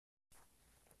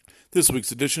This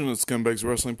week's edition of the Scumbags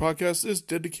Wrestling Podcast is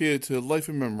dedicated to the life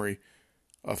and memory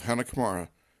of Hana Kimura,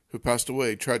 who passed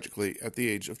away tragically at the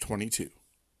age of 22.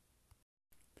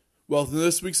 Welcome to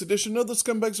this week's edition of the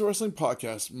Scumbags Wrestling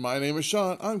Podcast. My name is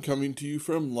Sean. I'm coming to you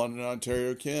from London,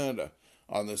 Ontario, Canada.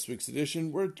 On this week's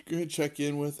edition, we're going to check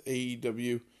in with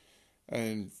AEW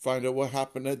and find out what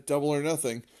happened at Double or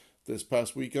Nothing this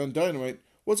past week on Dynamite,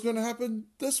 what's going to happen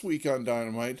this week on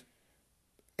Dynamite,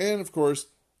 and of course,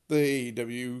 the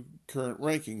AEW current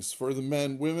rankings for the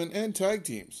men, women, and tag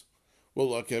teams. We'll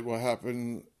look at what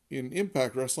happened in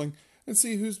Impact Wrestling and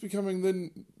see who's becoming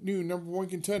the new number one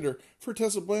contender for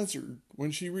Tessa Blanchard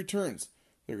when she returns.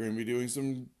 They're going to be doing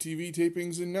some TV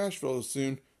tapings in Nashville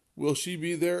soon. Will she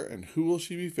be there, and who will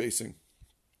she be facing?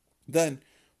 Then,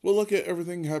 we'll look at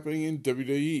everything happening in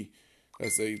WWE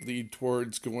as they lead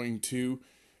towards going to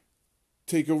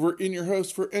take over In Your House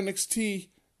for NXT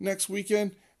next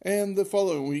weekend, and the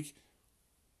following week,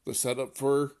 the setup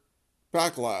for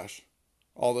Backlash.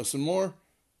 All this and more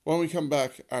when we come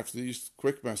back after these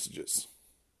quick messages.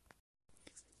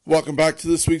 Welcome back to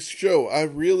this week's show. I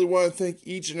really want to thank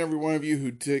each and every one of you who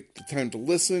took the time to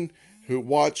listen, who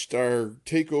watched our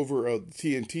takeover of the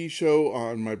TNT show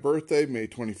on my birthday, May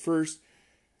 21st.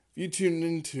 If you tuned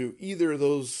into either of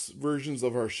those versions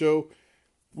of our show,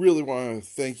 really want to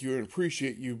thank you and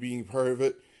appreciate you being part of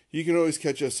it. You can always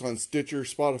catch us on Stitcher,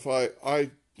 Spotify,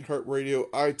 iHeartRadio,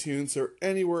 iTunes, or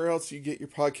anywhere else you get your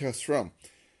podcasts from.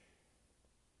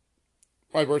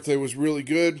 My birthday was really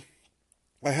good.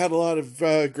 I had a lot of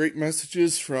great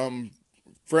messages from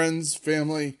friends,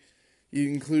 family,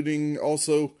 including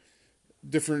also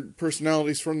different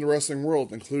personalities from the wrestling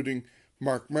world, including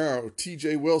Mark Marrow,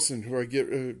 TJ Wilson, who I get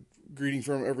a greeting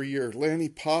from every year, Lanny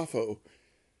Poffo.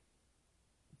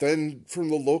 Then from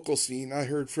the local scene, I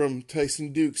heard from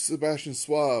Tyson Dukes, Sebastian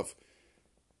Suave,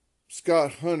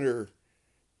 Scott Hunter,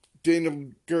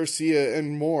 Daniel Garcia,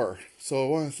 and more. So I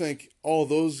want to thank all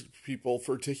those people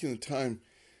for taking the time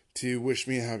to wish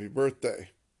me a happy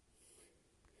birthday.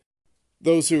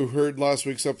 Those who heard last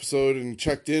week's episode and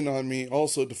checked in on me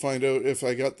also to find out if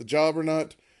I got the job or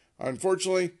not,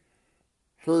 unfortunately,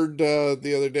 heard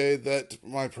the other day that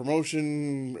my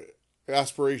promotion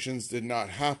aspirations did not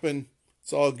happen.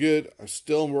 It's all good. I'm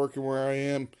still working where I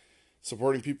am,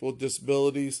 supporting people with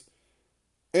disabilities.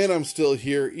 And I'm still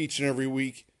here each and every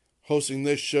week hosting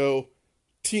this show,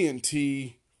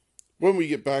 TNT. When we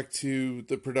get back to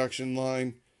the production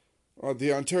line,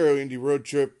 the Ontario Indie Road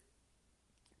Trip,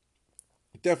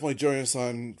 definitely join us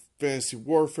on Fantasy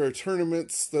Warfare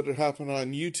tournaments that happen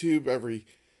on YouTube every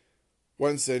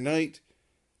Wednesday night.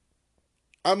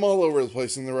 I'm all over the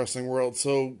place in the wrestling world,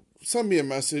 so send me a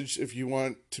message if you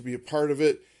want to be a part of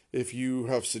it, if you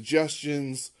have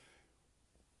suggestions.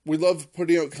 We love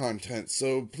putting out content,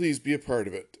 so please be a part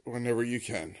of it whenever you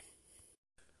can.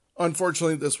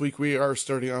 Unfortunately, this week we are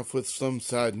starting off with some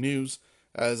sad news.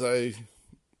 As I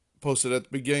posted at the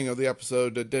beginning of the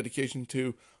episode, a dedication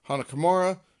to Hana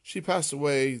Kimura. She passed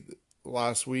away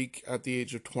last week at the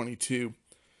age of 22.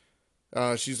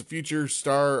 She's a future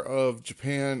star of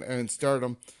Japan and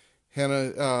Stardom.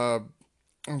 Hana,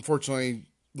 unfortunately,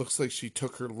 looks like she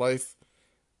took her life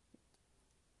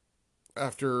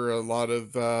after a lot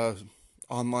of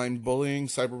online bullying,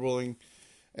 cyberbullying,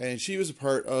 and she was a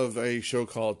part of a show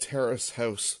called Terrace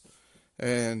House,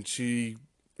 and she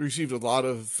received a lot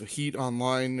of heat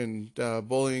online and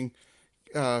bullying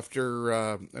after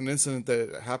an incident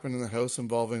that happened in the house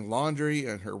involving laundry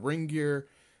and her ring gear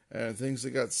and things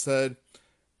that got said,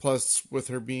 plus with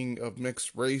her being of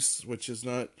mixed race, which is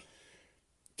not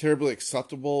terribly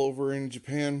acceptable over in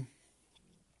Japan.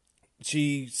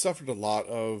 She suffered a lot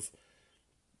of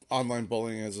online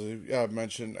bullying, as I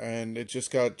mentioned, and it just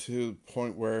got to the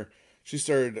point where she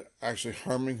started actually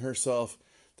harming herself.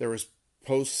 There was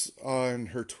posts on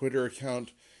her Twitter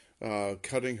account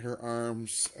cutting her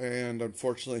arms, and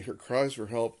unfortunately her cries for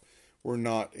help were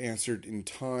not answered in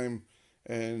time,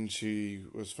 and she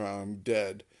was found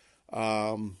dead.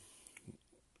 Definitely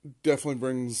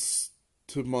brings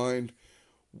to mind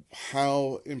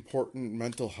how important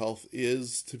mental health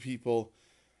is to people,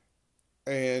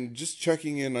 and just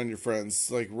checking in on your friends.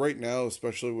 Like right now,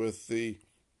 especially with the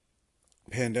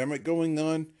pandemic going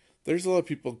on, there's a lot of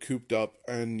people cooped up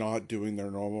and not doing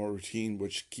their normal routine,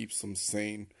 which keeps them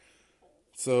sane.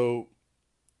 So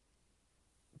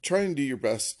try and do your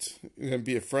best and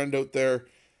be a friend out there.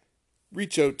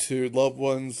 Reach out to loved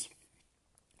ones,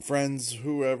 friends,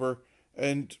 whoever,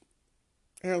 and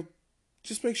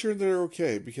just make sure they're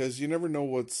okay, because you never know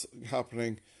what's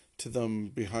happening to them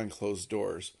behind closed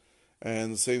doors.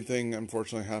 And the same thing,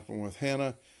 unfortunately, happened with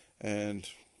Hannah. And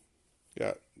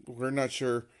yeah, we're not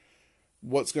sure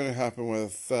what's going to happen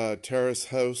with Terrace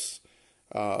House.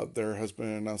 There has been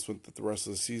an announcement that the rest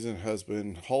of the season has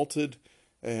been halted,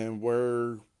 and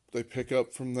where they pick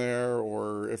up from there,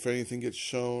 or if anything gets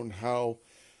shown, how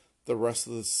the rest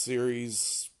of the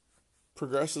series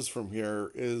progresses from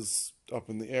here is up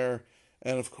in the air.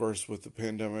 And of course, with the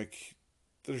pandemic,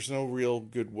 there's no real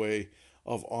good way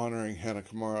of honoring Hana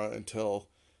Kimura until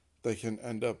they can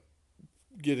end up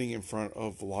getting in front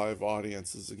of live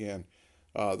audiences again.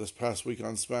 This past week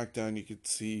on SmackDown, you could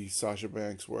see Sasha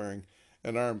Banks wearing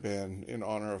an armband in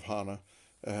honor of Hana.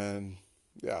 And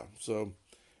yeah, so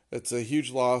it's a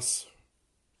huge loss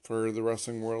for the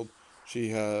wrestling world. She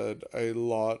had a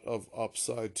lot of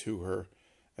upside to her.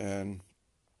 And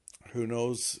who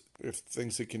knows if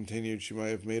things had continued, she might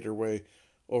have made her way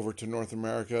over to North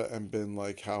America and been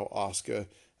like how Asuka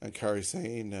and Kairi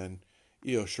Sane and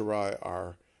Io Shirai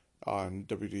are on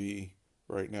WWE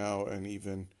right now, and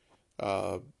even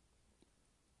the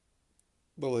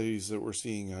ladies that we're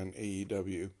seeing on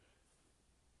AEW.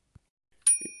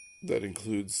 That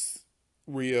includes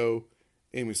Rio,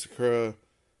 Amy Sakura,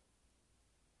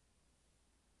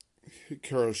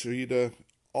 Hikaru Shida,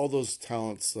 all those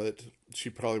talents that she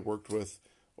probably worked with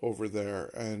over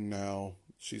there, and now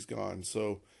she's gone.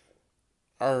 So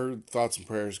our thoughts and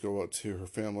prayers go out to her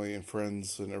family and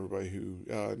friends and everybody who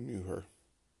knew her.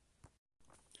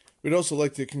 We'd also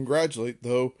like to congratulate,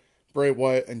 though, Bray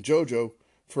Wyatt and JoJo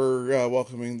for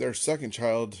welcoming their second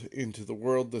child into the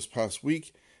world this past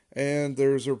week. And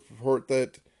there's a report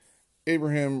that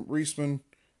Abraham Reisman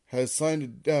has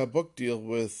signed a book deal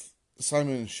with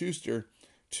Simon & Schuster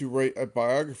to write a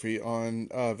biography on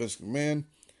Vince McMahon.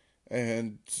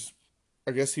 And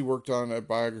I guess he worked on a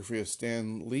biography of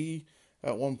Stan Lee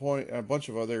at one point, and a bunch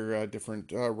of other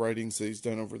different writings that he's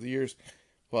done over the years.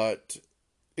 But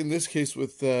in this case,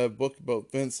 with the book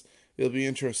about Vince, it'll be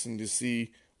interesting to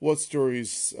see what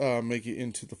stories make it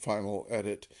into the final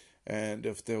edit, and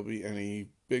if there'll be any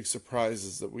big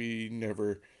surprises that we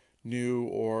never knew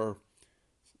or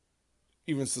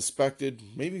even suspected.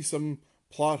 Maybe some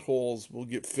plot holes will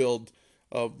get filled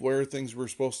of where things were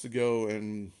supposed to go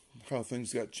and how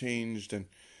things got changed, and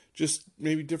just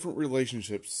maybe different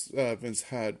relationships Vince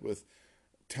had with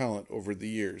talent over the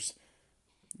years.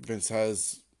 Vince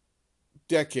has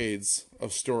decades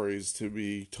of stories to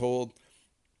be told.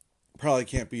 Probably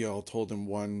can't be all told in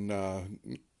one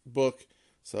book.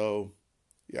 So,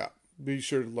 yeah, be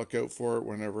sure to look out for it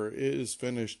whenever it is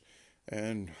finished,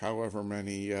 and however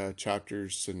many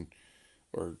chapters and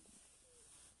or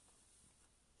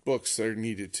books are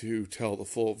needed to tell the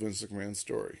full Vince McMahon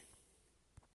story.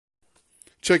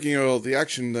 Checking out all the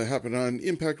action that happened on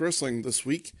Impact Wrestling this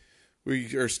week,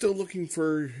 we are still looking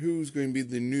for who's going to be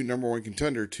the new number one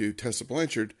contender to Tessa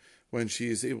Blanchard when she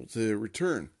is able to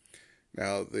return.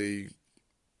 Now, the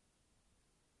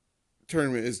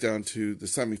tournament is down to the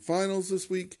semifinals this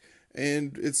week,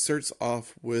 and it starts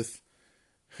off with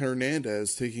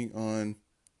Hernandez taking on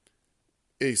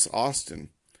Ace Austin.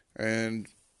 And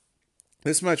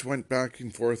this match went back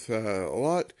and forth a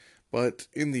lot, but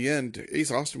in the end,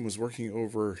 Ace Austin was working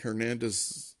over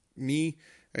Hernandez's knee,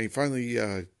 and he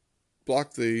finally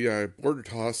blocked the border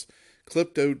toss,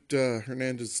 clipped out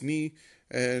Hernandez's knee,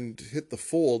 and hit the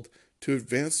fold to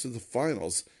advance to the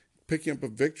finals. Picking up a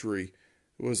victory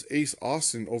was Ace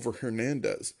Austin over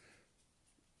Hernandez.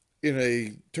 In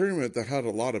a tournament that had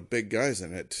a lot of big guys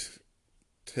in it,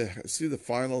 to see the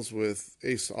finals with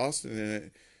Ace Austin in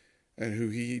it, and who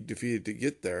he defeated to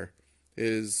get there,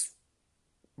 is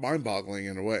mind-boggling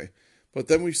in a way. But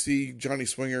then we see Johnny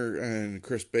Swinger and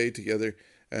Chris Bay together,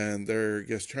 and they're, I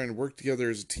guess, trying to work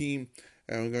together as a team,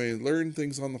 and we're going to learn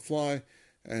things on the fly.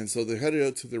 And so they headed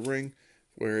out to the ring,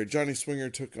 where Johnny Swinger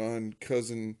took on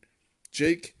cousin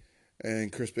Jake,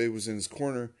 and Chris Bay was in his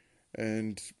corner,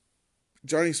 and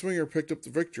Johnny Swinger picked up the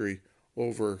victory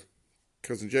over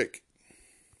cousin Jake.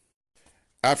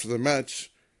 After the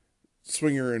match,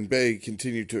 Swinger and Bay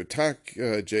continued to attack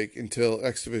Jake until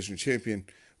X Division champion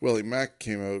Willie Mack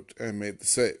came out and made the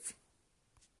save.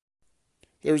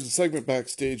 There was a segment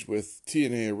backstage with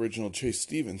TNA original Chase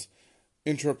Stevens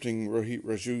interrupting Rohit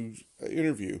Raju's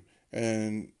interview,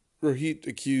 and Rohit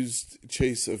accused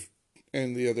Chase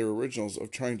and the other originals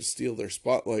of trying to steal their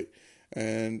spotlight,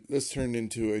 and this turned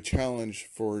into a challenge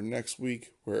for next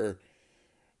week where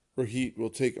Rohit will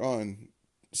take on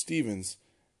Stevens.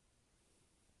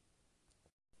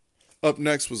 Up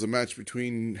next was a match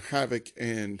between Havoc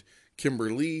and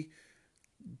Kimberly.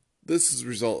 This is a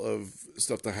result of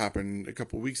stuff that happened a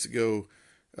couple weeks ago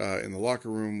in the locker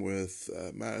room with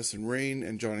Madison Rayne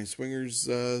and Johnny Swinger's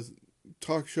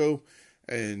talk show,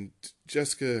 and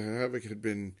Jessica Havoc had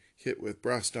been hit with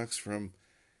brass knucks from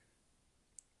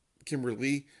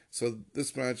Kimberly. So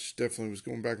this match definitely was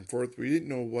going back and forth. We didn't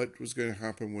know what was going to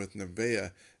happen with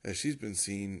Nevaeh, as she's been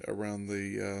seen around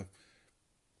the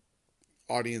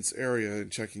audience area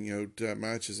and checking out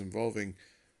matches involving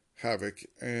Havoc.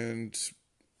 And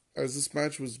as this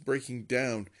match was breaking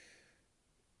down,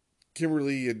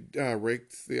 Kimberly had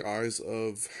raked the eyes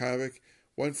of Havoc,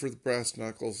 went for the brass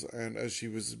knuckles, and as she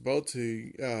was about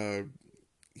to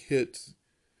hit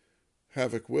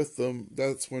Havoc with them,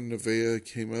 that's when Nevaeh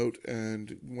came out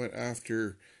and went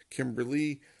after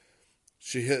Kimberly.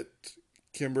 She hit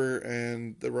Kimber,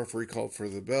 and the referee called for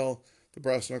the bell. The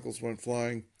brass knuckles went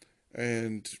flying,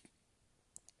 and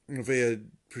Nevaeh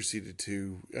proceeded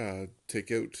to take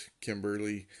out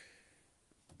Kimberly.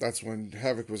 That's when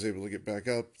Havoc was able to get back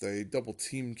up. They double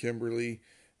teamed Kimberly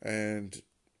and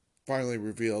finally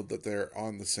revealed that they're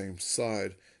on the same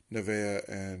side. Nevaeh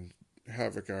and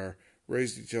Havoc are,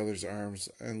 raised each other's arms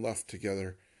and left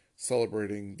together,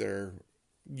 celebrating their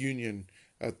union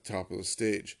at the top of the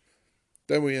stage.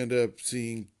 Then we end up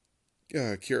seeing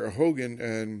Kiera Hogan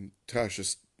and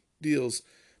Tasha Steelz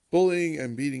bullying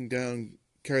and beating down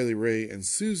Kylie Rae and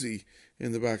Susie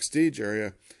in the backstage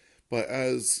area. But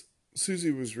as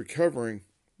Susie was recovering,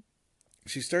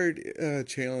 she started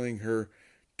channeling her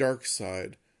dark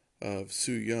side of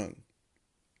Su Yung.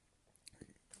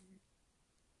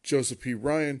 Joseph P.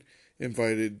 Ryan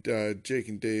invited Jake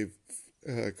and Dave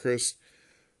Chris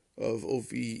of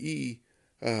OVE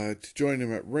to join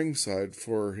him at ringside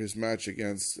for his match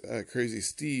against Crazy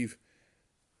Steve.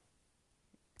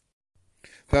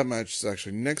 That match is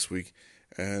actually next week,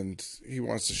 and he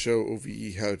wants to show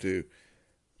OVE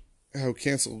how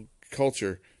cancel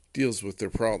culture deals with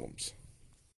their problems.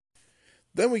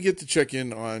 Then we get to check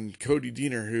in on Cody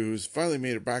Deaner, who's finally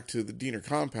made it back to the Deaner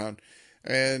compound,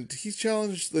 and he's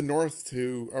challenged the North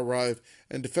to arrive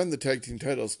and defend the tag team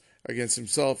titles against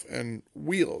himself and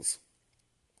Wheels.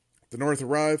 The North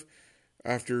arrive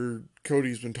after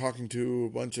Cody's been talking to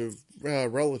a bunch of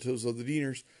relatives of the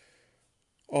Deaners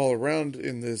all around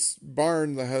in this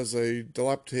barn that has a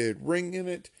dilapidated ring in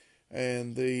it,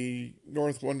 and the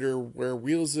North wonder where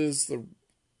Wheels is.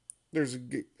 There's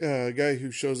a guy who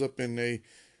shows up in a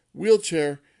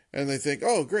wheelchair, and they think,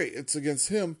 oh, great, it's against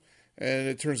him. And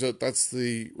it turns out that's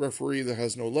the referee that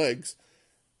has no legs.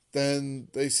 Then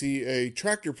they see a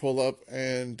tractor pull up,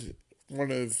 and one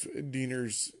of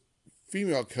Deaner's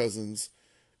female cousins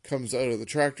comes out of the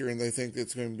tractor, and they think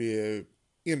it's going to be a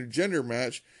intergender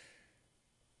match.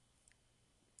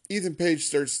 Ethan Page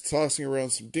starts tossing around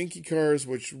some dinky cars,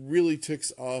 which really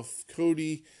ticks off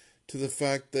Cody to the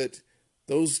fact that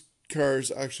those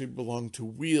cars actually belong to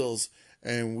Wheels,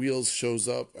 and Wheels shows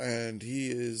up, and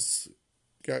he is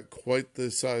got quite the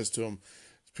size to him.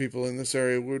 People in this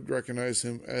area would recognize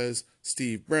him as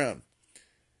Steve Brown.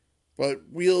 But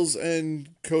Wheels and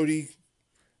Cody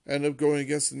end up going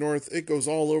against the North. It goes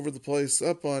all over the place,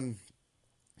 up on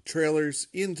trailers,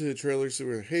 into trailers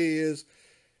where hay is,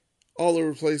 all over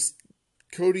the place.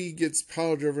 Cody gets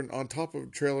power driven on top of a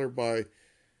trailer by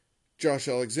Josh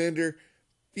Alexander.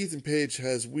 Ethan Page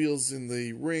has Wheels in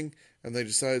the ring, and they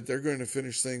decide they're going to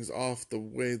finish things off the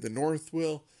way the North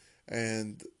will,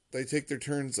 and they take their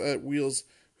turns at Wheels,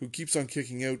 who keeps on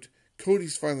kicking out.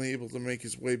 Cody's finally able to make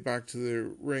his way back to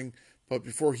the ring, but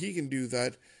before he can do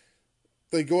that,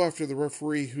 they go after the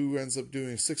referee, who ends up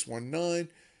doing a 619,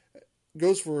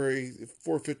 goes for a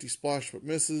 450 splash but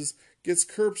misses, gets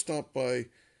curb stomped by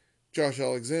Josh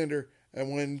Alexander,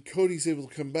 and when Cody's able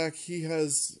to come back, he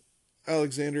has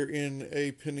Alexander in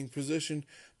a pinning position,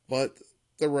 but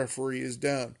the referee is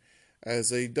down.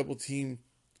 As a double team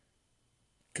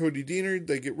Cody Deaner,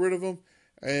 they get rid of him,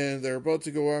 and they're about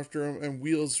to go after him, and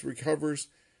Wheels recovers,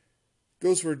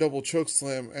 goes for a double choke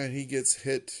slam, and he gets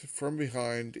hit from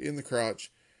behind in the crotch,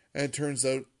 and it turns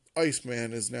out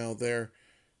Iceman is now there,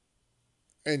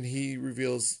 and he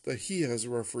reveals that he has a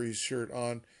referee's shirt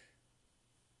on,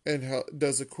 and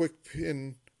does a quick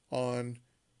pin on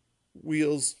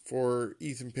Wheels for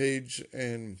Ethan Page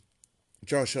and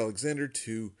Josh Alexander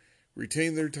to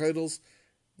retain their titles.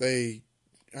 They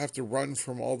have to run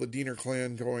from all the Deaner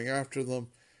clan going after them,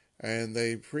 and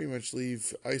they pretty much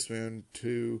leave Iceman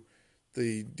to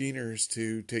the Deaners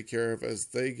to take care of as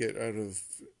they get out of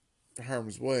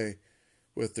harm's way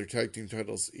with their tag team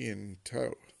titles in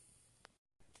tow.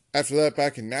 After that,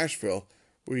 back in Nashville,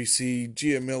 we see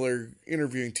Gia Miller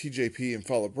interviewing TJP and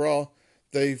Fall Brawl.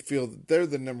 They feel that they're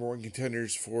the number one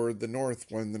contenders for the North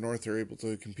when the North are able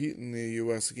to compete in the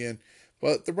U.S. again.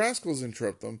 But the Rascals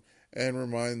interrupt them and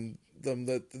remind them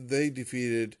that they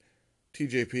defeated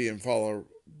TJP and Fall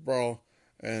Brawl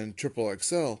and Triple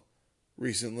XL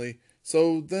recently.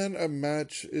 So then a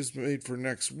match is made for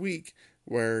next week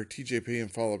where TJP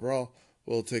and Fall Brawl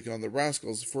will take on the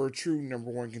Rascals for a true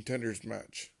number one contenders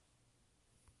match.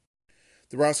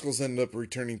 The Rascals end up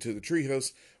returning to the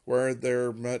Treehouse, where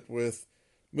they're met with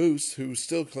Moose, who's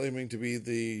still claiming to be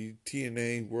the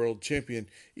TNA World Champion,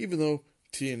 even though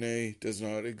TNA does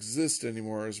not exist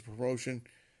anymore as a promotion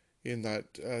in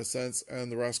that sense,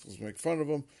 and the Rascals make fun of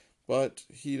him, but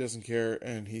he doesn't care,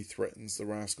 and he threatens the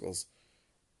Rascals.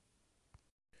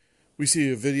 We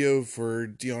see a video for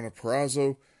Deonna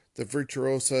Purrazzo. The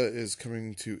Virtuosa is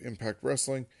coming to Impact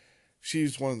Wrestling.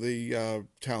 She's one of the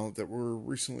talent that were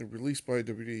recently released by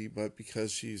WWE, but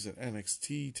because she's an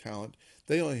NXT talent,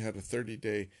 they only had a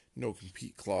 30-day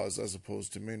no-compete clause as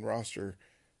opposed to main roster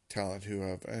talent who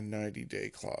have a 90-day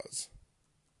clause.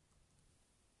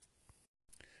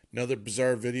 Another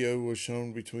bizarre video was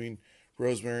shown between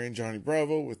Rosemary and Johnny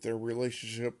Bravo with their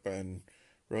relationship, and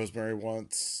Rosemary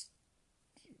wants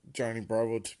Johnny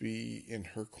Bravo to be in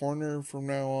her corner from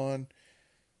now on.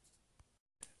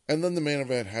 And then the main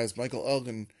event has Michael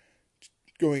Elgin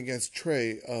going against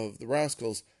Trey of the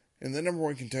Rascals in the number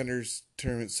one contenders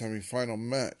tournament semifinal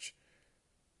match.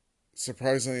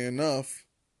 Surprisingly enough,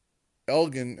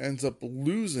 Elgin ends up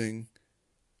losing,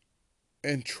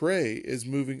 and Trey is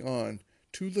moving on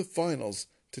to the finals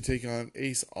to take on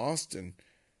Ace Austin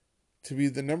to be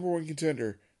the number one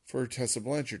contender for Tessa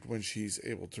Blanchard when she's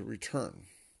able to return.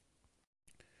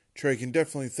 Trey can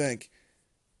definitely thank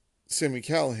Sami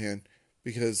Callihan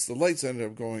because the lights ended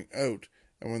up going out,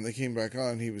 and when they came back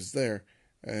on, he was there,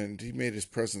 and he made his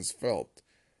presence felt.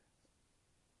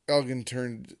 Elgin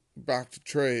turned back to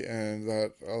Trey, and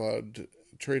that allowed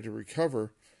Trey to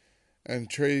recover, and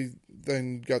Trey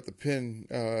then got the pin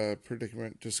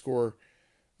predicament to score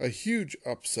a huge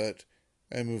upset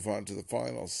and move on to the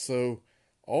finals. So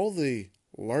all the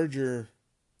larger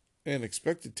and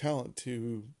expected talent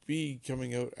to be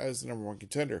coming out as the number one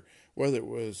contender, whether it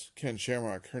was Ken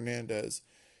Shamrock, Hernandez,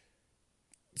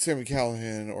 Sami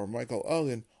Callihan, or Michael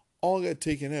Elgin, all got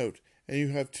taken out, and you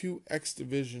have two X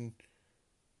Division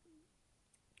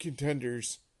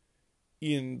contenders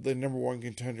in the number one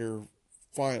contender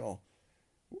final,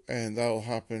 and that'll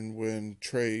happen when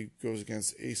Trey goes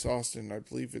against Ace Austin. I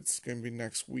believe it's going to be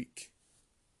next week.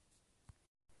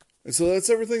 And so that's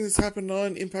everything that's happened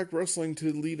on Impact Wrestling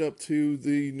to lead up to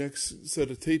the next set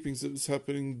of tapings that's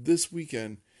happening this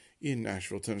weekend in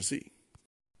Nashville, Tennessee.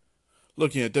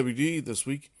 Looking at WWE this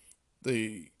week,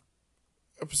 the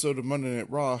episode of Monday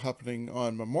Night Raw happening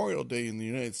on Memorial Day in the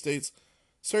United States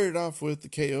started off with the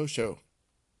KO show.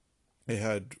 It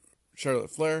had Charlotte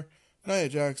Flair, Nia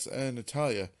Jax, and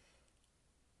Natalya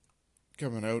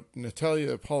coming out.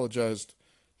 Natalya apologized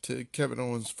to Kevin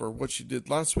Owens for what she did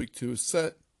last week to his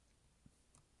set.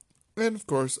 And, of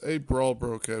course, a brawl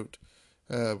broke out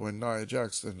when Nia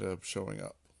Jax ended up showing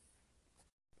up.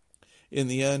 In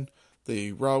the end,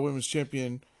 the Raw Women's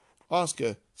Champion,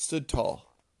 Asuka, stood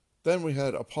tall. Then we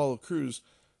had Apollo Crews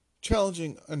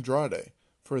challenging Andrade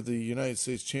for the United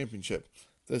States Championship.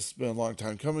 This has been a long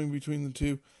time coming between the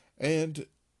two, and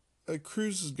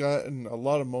Crews has gotten a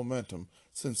lot of momentum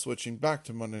since switching back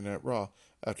to Monday Night Raw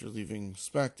after leaving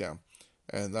SmackDown.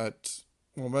 And that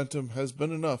momentum has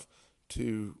been enough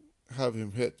to have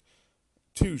him hit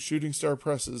 2 shooting star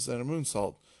presses and a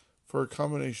moonsault for a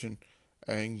combination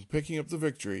and picking up the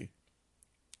victory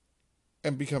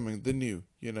and becoming the new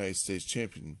United States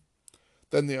Champion.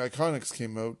 Then the Iconics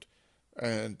came out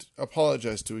and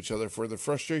apologized to each other for the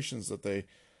frustrations that they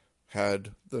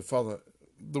had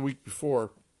the week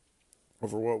before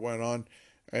over what went on,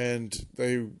 and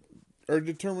they are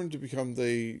determined to become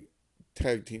the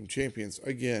tag team champions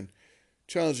again,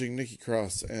 challenging Nikki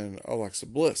Cross and Alexa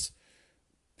Bliss.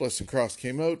 Bliss and Cross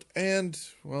came out, and,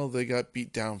 well, they got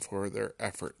beat down for their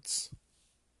efforts.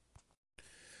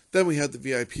 Then we had the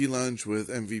VIP lounge with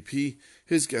MVP.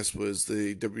 His guest was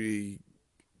the WWE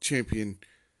champion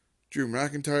Drew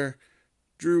McIntyre.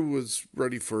 Drew was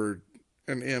ready for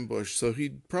an ambush, so he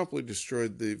promptly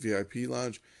destroyed the VIP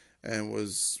lounge and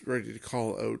was ready to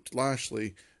call out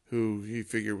Lashley, who he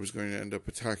figured was going to end up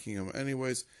attacking him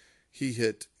anyways. He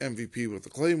hit MVP with a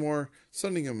Claymore,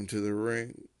 sending him into the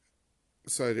ring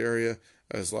side area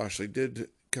as Lashley did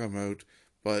come out,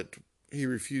 but he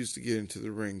refused to get into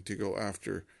the ring to go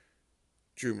after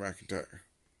Drew McIntyre.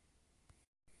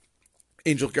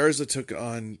 Angel Garza took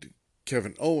on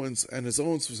Kevin Owens, and as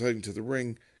Owens was heading to the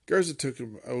ring, Garza took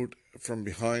him out from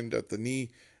behind at the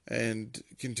knee and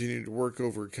continued to work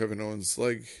over Kevin Owens'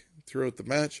 leg throughout the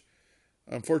match.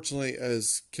 Unfortunately,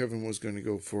 as Kevin was going to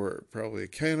go for probably a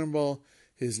cannonball,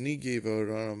 his knee gave out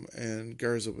on him, and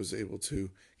Garza was able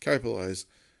to capitalize,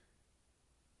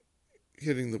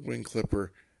 hitting the wing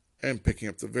clipper and picking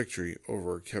up the victory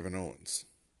over Kevin Owens.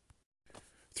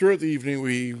 Throughout the evening,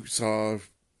 we saw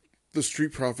the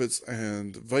Street Profits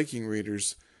and Viking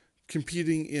Raiders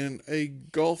competing in a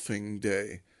golfing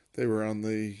day. They were on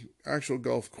the actual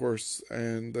golf course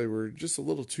and they were just a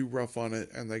little too rough on it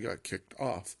and they got kicked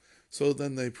off. So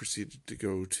then they proceeded to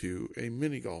go to a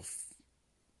mini golf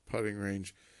putting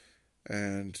range,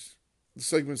 and the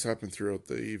segments happened throughout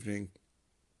the evening.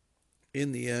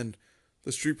 In the end,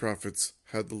 the Street Profits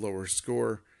had the lower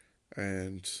score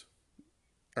and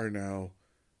are now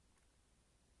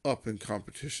up in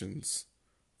competitions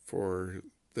for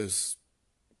this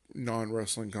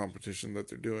non-wrestling competition that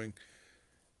they're doing.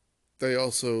 They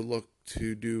also look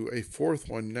to do a fourth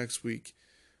one next week,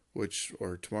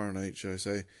 or tomorrow night, should I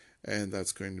say, and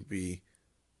that's going to be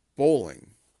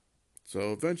bowling.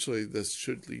 So eventually this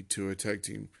should lead to a tag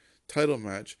team title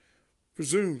match,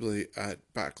 presumably at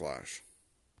Backlash.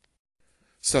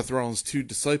 Seth Rollins' two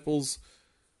disciples,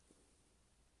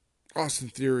 Austin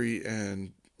Theory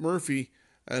and Murphy,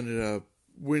 ended up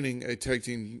winning a tag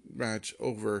team match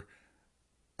over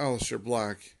Aleister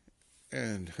Black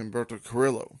and Humberto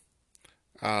Carrillo.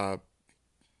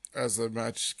 As the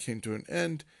match came to an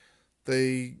end,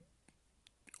 they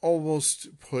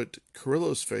almost put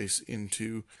Carrillo's face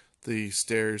into the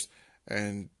stairs,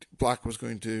 and Black was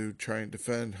going to try and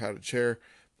defend, had a chair,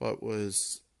 but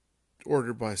was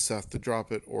ordered by Seth to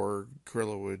drop it or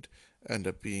Carrillo would end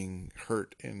up being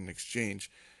hurt in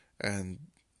exchange. And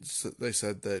so they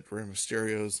said that Rey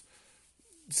Mysterio's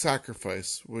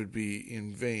sacrifice would be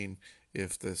in vain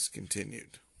if this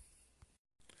continued.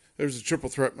 There was a triple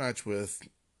threat match with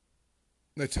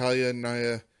Natalya,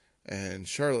 Nia, and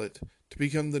Charlotte to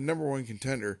become the number one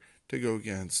contender to go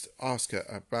against Asuka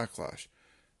at Backlash.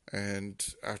 And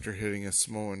after hitting a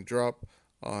Samoan drop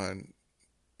on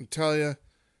Natalya,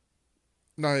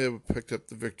 Nia picked up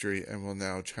the victory and will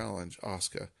now challenge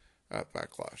Asuka at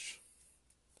Backlash.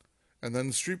 And then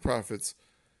the Street Profits,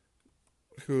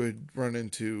 who had run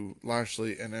into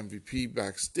Lashley and MVP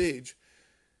backstage,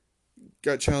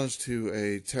 got challenged to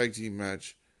a tag team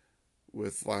match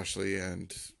with Lashley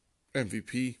and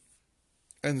MVP,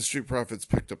 and the Street Profits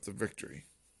picked up the victory.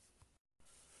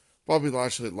 Bobby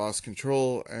Lashley lost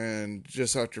control, and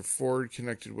just after Ford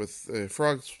connected with a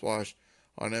frog splash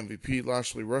on MVP,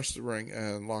 Lashley rushed the ring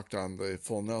and locked on the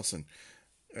full Nelson.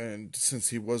 And since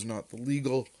he was not the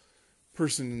legal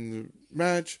person in the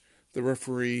match, the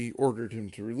referee ordered him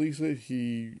to release it.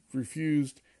 He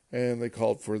refused, and they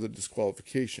called for the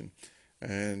disqualification.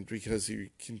 And because he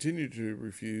continued to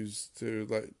refuse to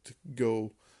let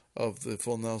go of the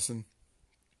full Nelson,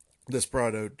 this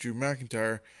brought out Drew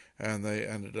McIntyre, and they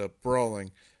ended up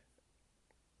brawling.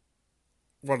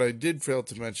 What I did fail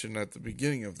to mention at the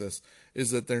beginning of this is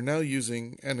that they're now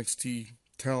using NXT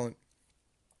talent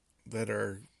that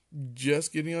are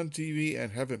just getting on TV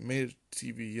and haven't made it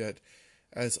to TV yet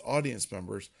as audience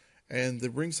members, and the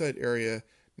ringside area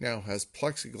now has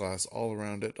plexiglass all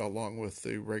around it, along with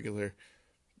the regular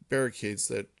barricades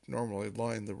that normally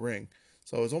line the ring.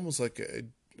 So it's almost like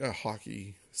a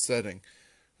hockey setting.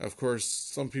 Of course,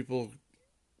 some people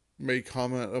may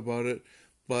comment about it,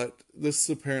 but this is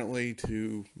apparently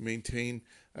to maintain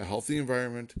a healthy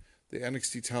environment. The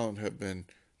NXT talent have been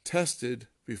tested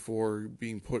before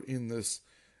being put in this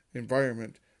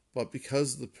environment, but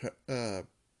because the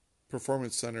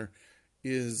Performance Center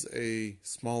is a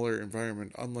smaller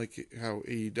environment, unlike how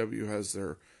AEW has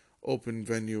their open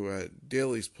venue at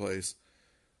Daly's Place,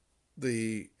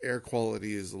 the air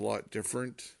quality is a lot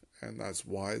different, and that's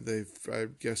why they've, I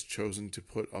guess, chosen to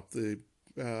put up the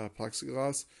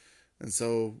plexiglass. And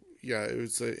so, yeah, it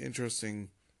was an interesting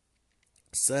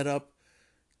setup.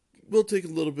 Will take a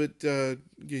little bit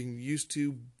getting used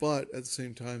to, but at the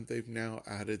same time, they've now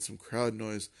added some crowd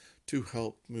noise to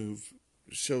help move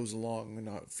shows along and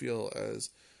not feel as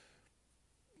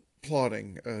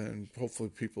plodding, and hopefully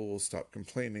people will stop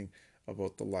complaining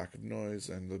about the lack of noise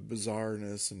and the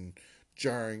bizarreness and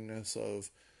jarringness of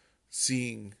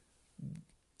seeing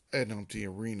an empty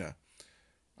arena.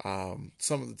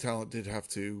 Some of the talent did have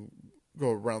to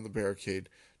go around the barricade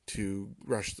to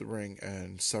rush the ring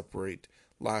and separate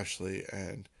Lashley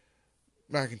and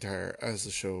McIntyre as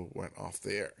the show went off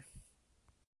the air.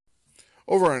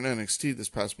 Over on NXT this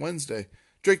past Wednesday,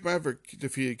 Drake Maverick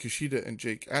defeated Kushida and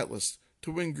Jake Atlas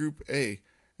to win Group A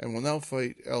and will now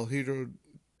fight El Hijo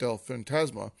del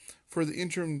Fantasma for the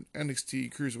interim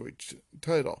NXT Cruiserweight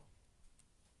title.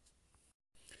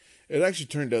 It actually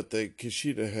turned out that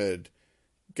Kushida had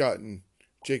gotten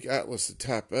Jake Atlas to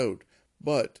tap out,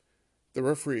 but the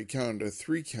referee counted a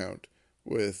 3 count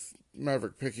with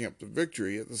Maverick picking up the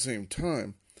victory at the same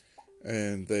time,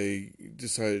 and they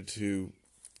decided to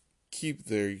keep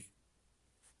the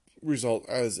result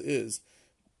as is,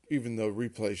 even though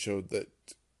replay showed that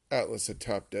Atlas had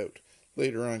tapped out.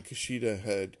 Later on, Kushida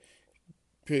had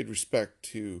paid respect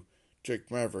to Jake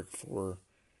Maverick for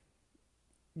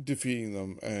defeating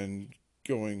them and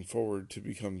going forward to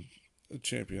become a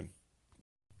champion.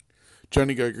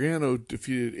 Johnny Gargano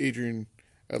defeated Adrian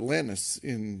Atlantis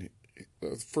in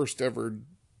the first ever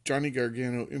Johnny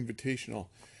Gargano Invitational.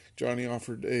 Johnny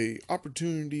offered a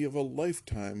opportunity of a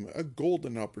lifetime, a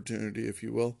golden opportunity, if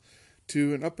you will,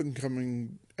 to an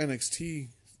up-and-coming NXT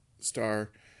star,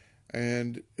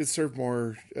 and it served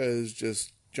more as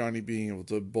just Johnny being able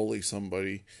to bully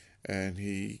somebody, and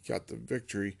he got the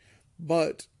victory.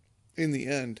 But in the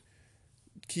end,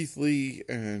 Keith Lee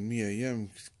and Mia Yim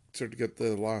sort of got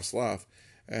the last laugh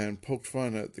and poked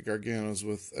fun at the Garganos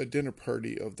with a dinner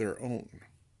party of their own.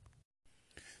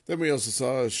 Then we also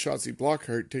saw Shotzi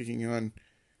Blackheart taking on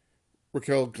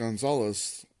Raquel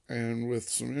Gonzalez, and with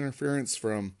some interference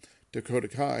from Dakota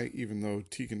Kai, even though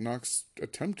Tegan Nox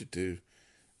attempted to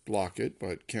block it,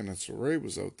 but Candice LeRae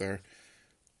was out there.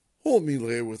 Whole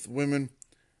melee with women.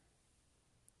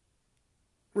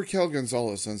 Raquel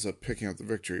Gonzalez ends up picking up the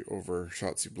victory over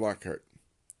Shotzi Blackheart.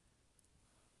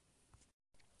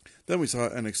 Then we saw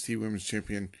NXT Women's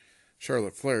Champion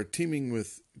Charlotte Flair teaming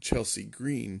with Chelsea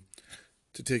Green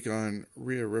to take on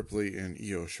Rhea Ripley and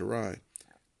Io Shirai.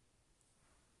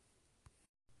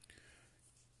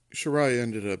 Shirai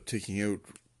ended up taking out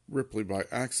Ripley by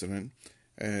accident,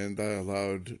 and that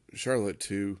allowed Charlotte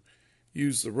to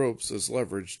use the ropes as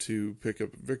leverage to pick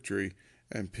up a victory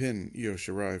and pin Io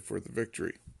Shirai for the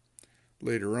victory.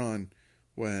 Later on,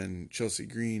 when Chelsea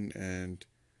Green and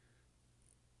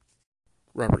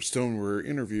Robert Stone were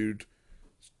interviewed,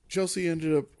 Chelsea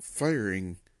ended up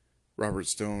firing Robert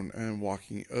Stone and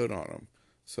walking out on him.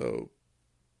 So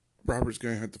Robert's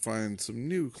going to have to find some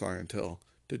new clientele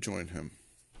to join him.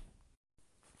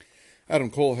 Adam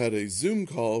Cole had a Zoom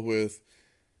call with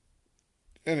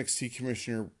NXT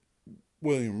Commissioner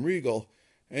William Regal,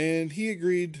 and he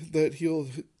agreed that he'll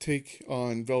take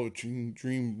on Velvet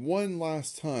Dream one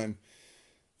last time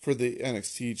for the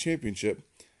NXT Championship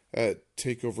at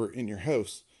TakeOver in Your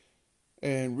House.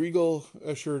 And Regal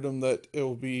assured him that it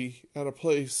will be at a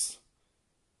place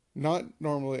not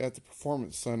normally at the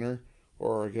Performance Center,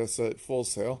 or I guess at Full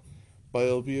Sail, but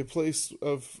it'll be a place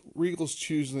of Regal's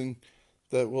choosing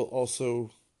that will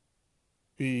also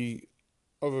be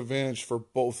of advantage for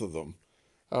both of them.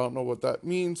 I don't know what that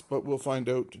means, but we'll find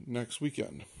out next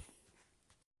weekend.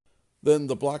 Then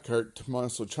the Blackheart,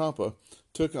 Tommaso Ciampa,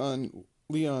 took on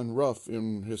Leon Ruff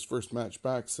in his first match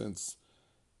back since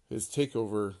his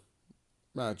takeover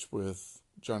match with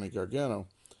Johnny Gargano.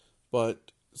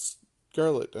 But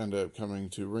Scarlett ended up coming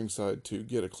to ringside to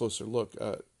get a closer look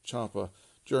at Ciampa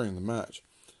during the match.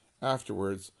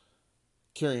 Afterwards,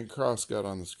 Karrion Kross got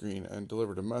on the screen and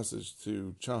delivered a message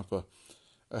to Ciampa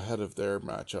ahead of their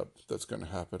matchup that's going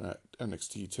to happen at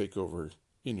NXT TakeOver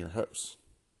in Your House.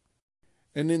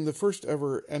 And in the first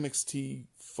ever NXT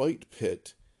Fight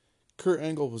Pit, Kurt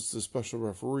Angle was the special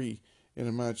referee in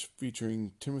a match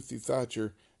featuring Timothy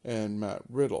Thatcher and Matt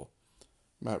Riddle.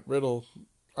 Matt Riddle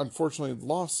unfortunately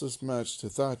lost this match to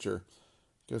Thatcher,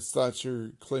 because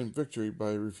Thatcher claimed victory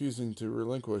by refusing to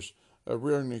relinquish a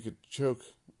rear naked choke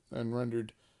and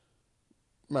rendered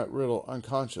Matt Riddle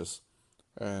unconscious,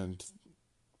 and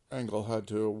Angle had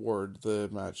to award the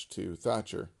match to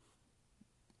Thatcher.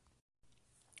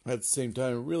 At the same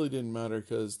time, it really didn't matter,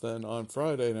 because then on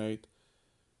Friday night,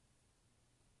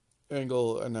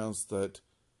 Angle announced that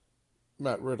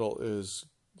Matt Riddle is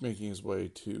making his way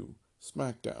to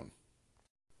SmackDown.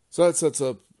 So that sets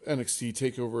up NXT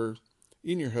TakeOver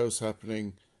in Your House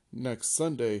happening next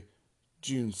Sunday,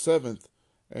 June 7th.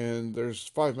 And there's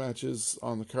 5 matches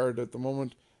on the card at the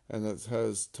moment. And that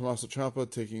has Tommaso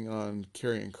Ciampa taking on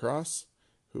Karrion Kross,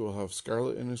 who will have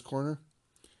Scarlett in his corner.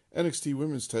 NXT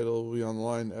Women's title will be on the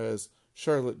line as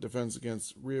Charlotte defends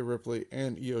against Rhea Ripley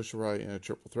and Io Shirai in a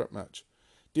triple threat match.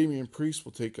 Damian Priest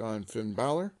will take on Finn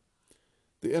Balor.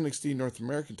 The NXT North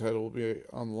American title will be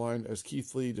on the line as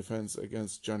Keith Lee defends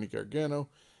against Johnny Gargano,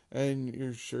 and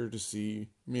you're sure to see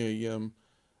Mia Yim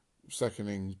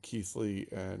seconding Keith Lee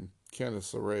and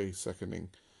Candice LeRae seconding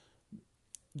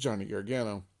Johnny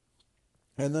Gargano.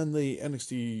 And then the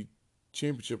NXT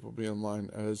Championship will be on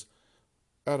line as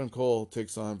Adam Cole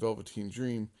takes on Velveteen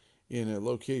Dream in a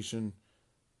location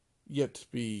yet to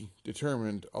be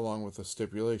determined, along with a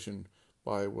stipulation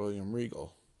by William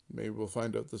Regal. Maybe we'll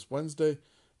find out this Wednesday.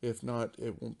 If not,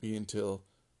 it won't be until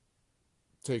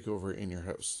TakeOver in Your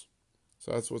House.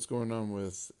 So that's what's going on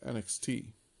with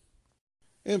NXT.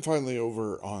 And finally,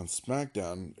 over on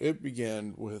SmackDown, it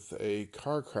began with a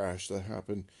car crash that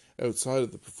happened outside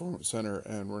of the Performance Center,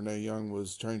 and Renee Young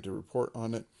was trying to report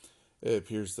on it. It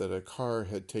appears that a car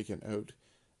had taken out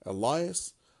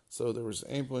Elias, so there was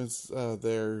an ambulance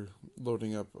there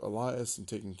loading up Elias and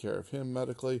taking care of him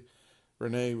medically.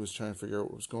 Renee was trying to figure out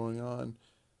what was going on.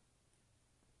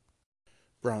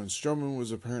 Braun Strowman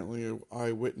was apparently an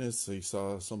eyewitness. He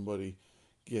saw somebody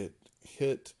get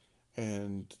hit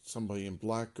and somebody in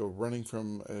black go running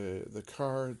from the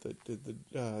car that did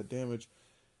the damage.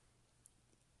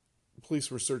 Police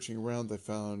were searching around. They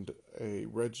found a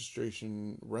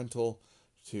registration rental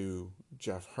to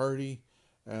Jeff Hardy.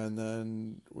 And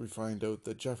then we find out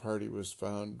that Jeff Hardy was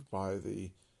found by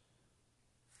the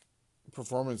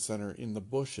Performance Center in the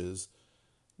bushes,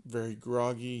 very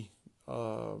groggy,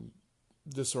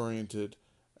 disoriented,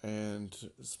 and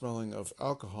smelling of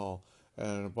alcohol.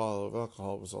 And a bottle of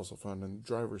alcohol was also found in the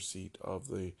driver's seat of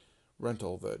the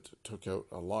rental that took out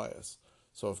Elias.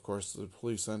 So, of course, the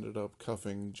police ended up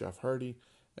cuffing Jeff Hardy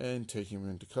and taking him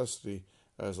into custody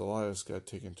as Elias got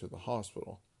taken to the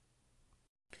hospital.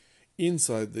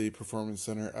 Inside the Performance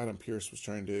Center, Adam Pearce was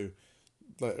trying to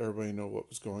let everybody know what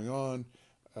was going on,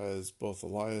 as both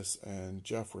Elias and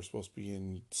Jeff were supposed to be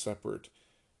in separate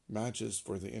matches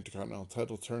for the Intercontinental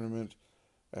title tournament,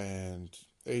 and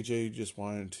AJ just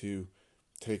wanted to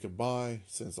take a bye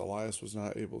since Elias was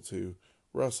not able to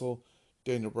wrestle.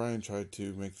 Daniel Bryan tried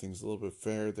to make things a little bit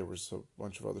fair. There was a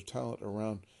bunch of other talent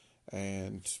around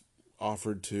and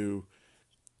offered to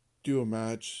do a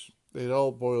match. It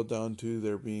all boiled down to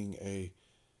there being a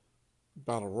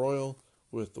battle royal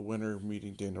with the winner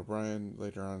meeting Daniel Bryan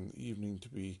later on in the evening to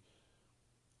be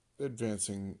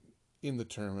advancing in the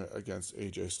tournament against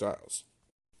AJ Styles.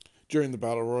 During the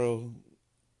battle royal,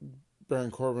 Baron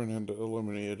Corbin had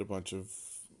eliminated a bunch of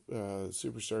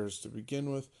superstars to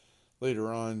begin with.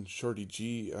 Later on, Shorty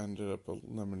G ended up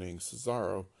eliminating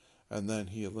Cesaro, and then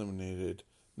he eliminated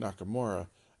Nakamura.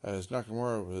 As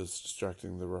Nakamura was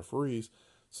distracting the referees,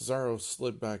 Cesaro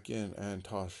slid back in and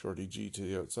tossed Shorty G to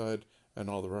the outside, and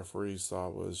all the referees saw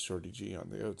was Shorty G on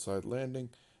the outside landing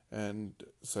and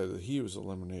said that he was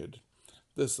eliminated.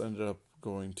 This ended up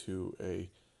going to a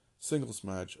singles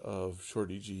match of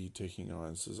Shorty G taking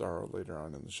on Cesaro later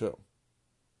on in the show.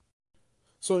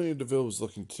 Sonya Deville was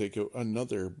looking to take out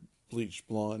another bleached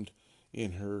blonde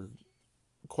in her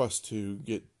quest to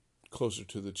get closer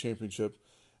to the championship,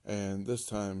 and this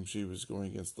time she was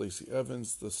going against Lacey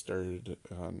Evans. This started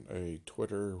on a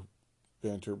Twitter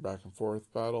banter back and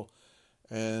forth battle,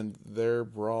 and their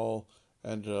brawl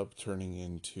ended up turning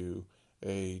into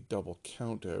a double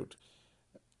countout.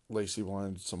 Lacey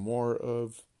wanted some more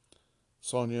of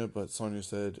Sonya, but Sonya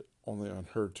said only on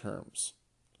her terms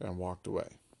and walked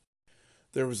away.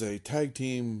 There was a tag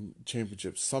team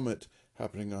championship summit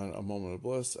happening on A Moment of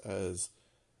Bliss as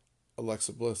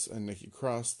Alexa Bliss and Nikki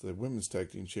Cross, the women's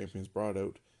tag team champions, brought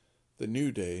out the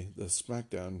New Day, the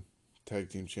SmackDown tag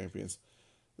team champions.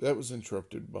 That was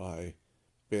interrupted by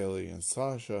Bayley and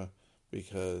Sasha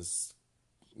because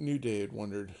New Day had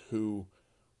wondered who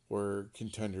were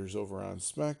contenders over on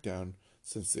SmackDown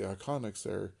since the Iconics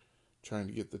are trying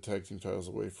to get the tag team titles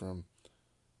away from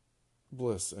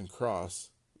Bliss and Cross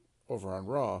over on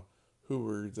Raw, who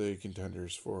were the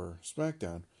contenders for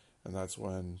SmackDown. And that's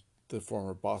when the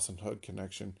former Boss and Hug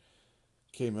connection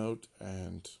came out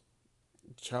and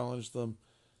challenged them,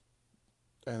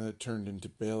 and it turned into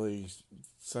Bayley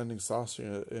sending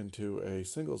Sasha into a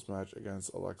singles match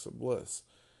against Alexa Bliss.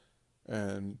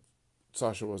 And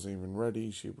Sasha wasn't even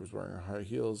ready. She was wearing her high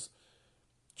heels.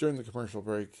 During the commercial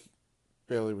break,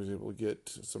 Bayley was able to get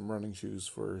some running shoes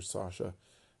for Sasha,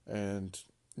 and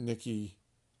Nikki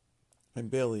and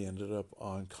Bayley ended up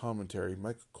on commentary.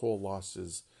 Michael Cole lost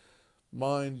his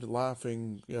mind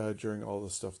laughing during all the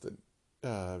stuff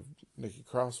that Nikki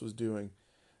Cross was doing.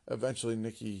 Eventually,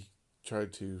 Nikki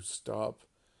tried to stop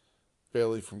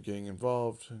Bayley from getting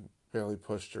involved. Bayley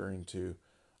pushed her into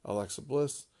Alexa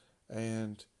Bliss,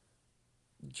 and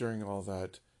during all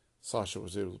that, Sasha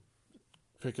was able to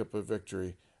pick up a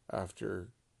victory after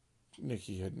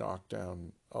Nikki had knocked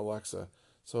down Alexa.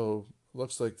 So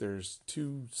looks like there's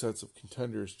two sets of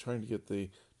contenders trying to get the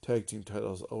tag team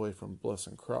titles away from Bliss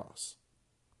and Cross.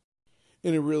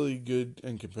 In a really good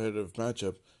and competitive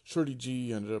matchup, Shorty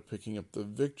G ended up picking up the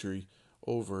victory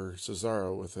over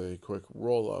Cesaro with a quick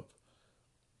roll-up.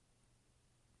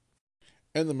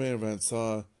 And the main event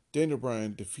saw Daniel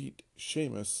Bryan defeat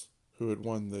Sheamus, who had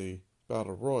won the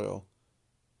Battle Royal.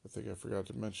 I think I forgot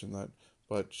to mention that.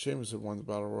 But Sheamus had won the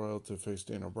Battle Royal to face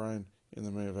Daniel Bryan in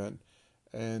the main event.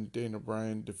 And Daniel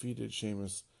Bryan defeated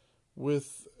Sheamus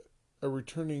with a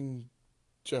returning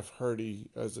Jeff Hardy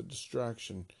as a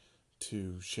distraction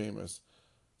to Sheamus.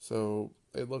 So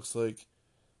it looks like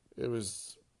it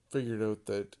was figured out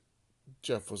that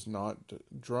Jeff was not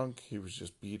drunk, he was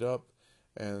just beat up,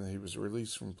 and he was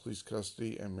released from police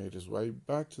custody and made his way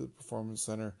back to the Performance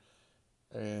Center.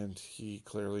 And he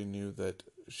clearly knew that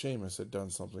Sheamus had done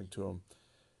something to him.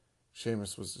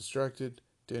 Sheamus was distracted.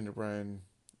 Daniel Bryan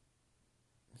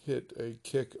hit a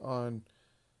kick on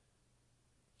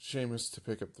Sheamus to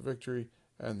pick up the victory,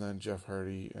 and then Jeff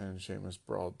Hardy and Sheamus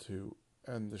brawled to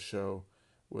end the show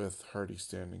with Hardy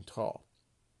standing tall.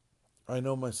 I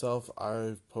know myself,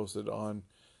 I've posted on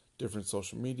different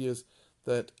social medias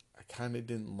that I kind of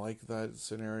didn't like that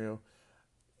scenario.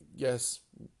 Yes,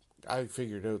 I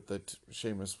figured out that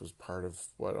Sheamus was part of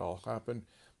what all happened,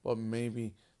 but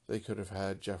maybe they could have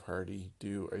had Jeff Hardy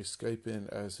do a Skype in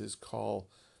as his call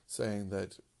saying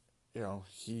that,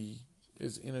 he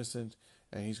is innocent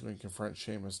and he's going to confront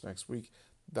Sheamus next week.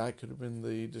 That could have been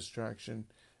the distraction.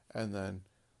 And then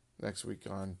next week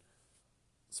on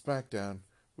SmackDown,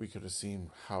 we could have seen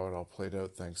how it all played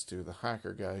out thanks to the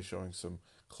hacker guy showing some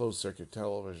closed circuit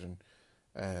television,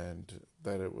 and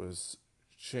that it was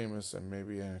Sheamus and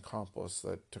maybe an accomplice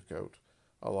that took out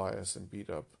Elias and beat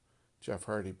up Jeff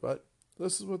Hardy. But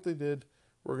this is what they did.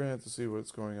 We're going to have to see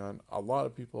what's going on. A lot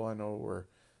of people I know were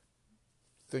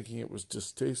thinking it was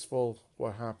distasteful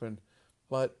what happened,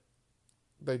 but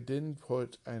they didn't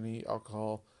put any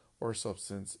alcohol or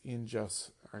substance in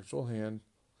Jeff's actual hand.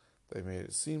 They made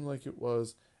it seem like it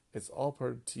was. It's all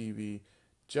part of TV.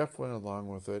 Jeff went along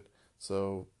with it.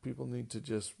 So people need to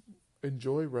just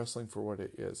enjoy wrestling for what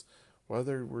it is.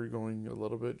 Whether we're going a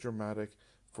little bit dramatic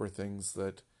for things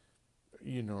that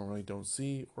you normally don't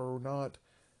see or not,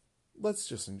 let's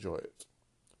just enjoy it.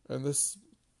 And this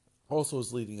also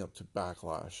is leading up to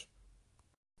Backlash.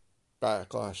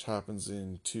 Backlash happens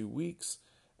in 2 weeks,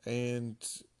 and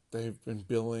they've been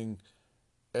billing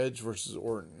Edge versus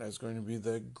Orton as going to be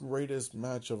the greatest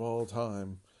match of all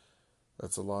time.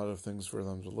 That's a lot of things for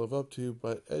them to live up to,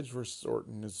 but Edge versus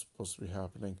Orton is supposed to be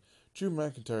happening. Drew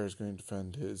McIntyre is going to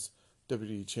defend his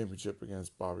WWE Championship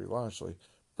against Bobby Lashley.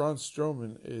 Braun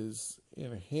Strowman is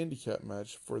in a handicap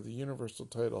match for the Universal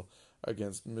title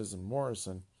against Miz and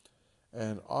Morrison,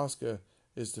 and Asuka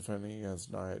is defending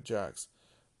against Nia Jax.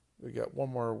 We got one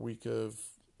more week of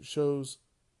shows,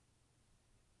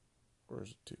 or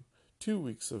is it two? 2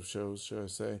 weeks of shows, should I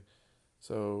say.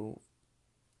 So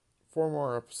 4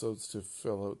 more episodes to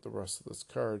fill out the rest of this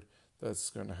card. That's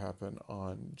going to happen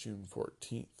on June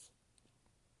 14th.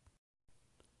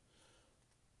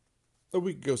 A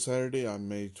week ago Saturday on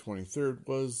May 23rd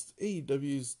was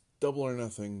AEW's Double or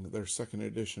Nothing, their second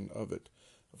edition of it.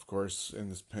 Of course, in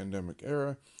this pandemic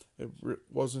era, it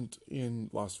wasn't in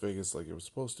Las Vegas like it was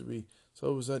supposed to be, so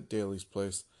it was at Daly's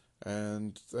place,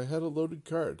 and they had a loaded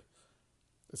card.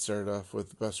 It started off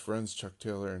with best friends Chuck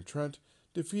Taylor and Trent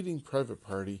defeating Private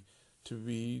Party to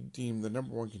be deemed the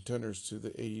number 1 contenders to the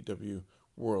AEW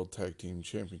World Tag Team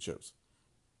Championships.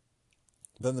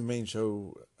 Then the main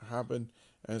show happened,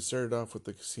 and it started off with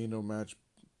the casino match,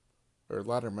 or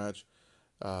ladder match,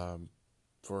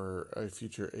 for a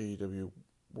future AEW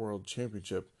World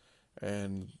Championship.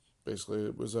 And basically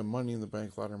it was a Money in the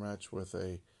Bank ladder match with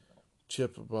a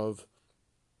chip above.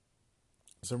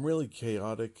 Some really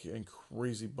chaotic and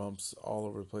crazy bumps all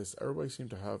over the place. Everybody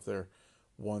seemed to have their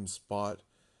one spot.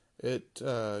 It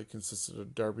consisted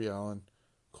of Darby Allin,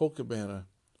 Colt Cabana,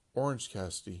 Orange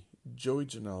Cassidy, Joey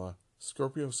Janela,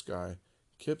 Scorpio Sky,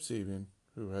 Kip Sabian,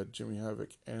 who had Jimmy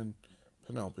Havoc and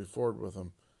Penelope Ford with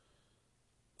him,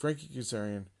 Frankie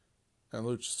Kazarian, and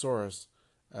Luchasaurus,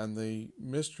 and the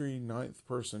mystery 9th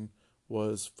person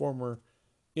was former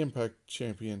Impact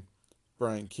champion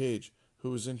Brian Cage,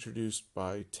 who was introduced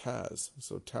by Taz.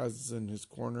 So Taz is in his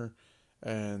corner,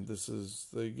 and this is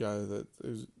the guy that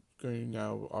is going to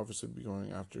now obviously be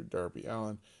going after Darby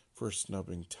Allin for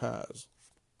snubbing Taz.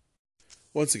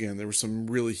 Once again, there were some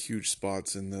really huge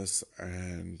spots in this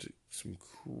and some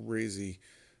crazy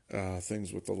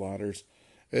things with the ladders.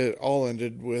 It all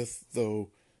ended with, though,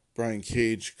 Brian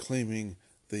Cage claiming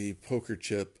the poker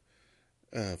chip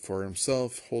for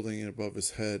himself, holding it above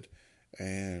his head,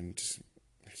 and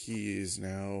he is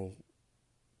now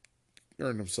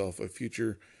earned himself a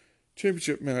future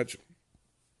championship match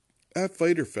at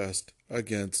Fyter Fest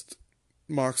against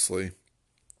Moxley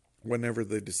whenever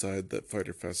they decide that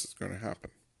Fyter Fest is going to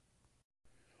happen.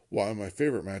 One of my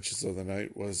favorite matches of the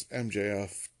night was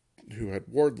MJF, who had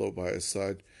Wardlow by his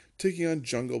side, taking on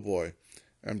Jungle Boy.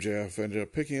 MJF ended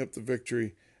up picking up the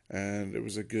victory, and it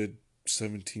was a good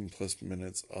 17 plus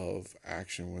minutes of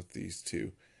action with these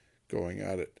two going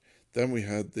at it. Then we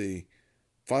had the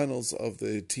finals of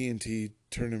the TNT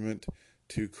tournament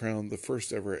to crown the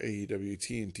first ever AEW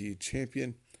TNT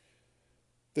champion.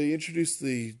 They introduced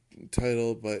the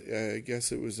title, but I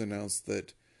guess it was announced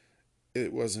that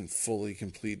it wasn't fully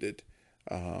completed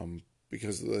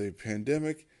because of the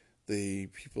pandemic. The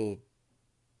people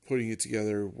putting it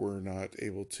together were not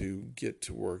able to get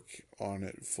to work on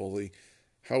it fully.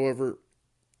 However,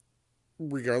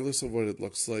 regardless of what it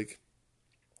looks like,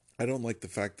 I don't like the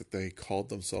fact that they called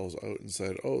themselves out and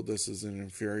said, oh, this is an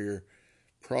inferior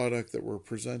product that we're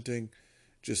presenting.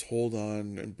 Just hold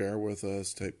on and bear with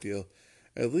us type deal.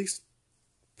 At least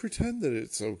pretend that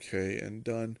it's okay and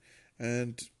done,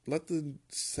 and let the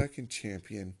second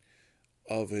champion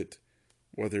of it,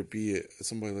 whether it be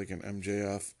somebody like an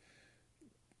MJF,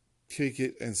 kick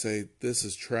it and say, this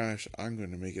is trash, I'm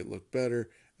going to make it look better,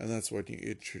 and that's when you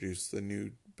introduce the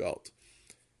new belt.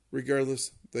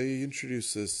 Regardless, they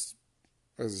introduced this,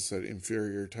 as I said,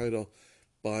 inferior title,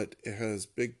 but it has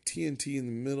big TNT in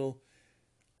the middle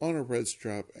on a red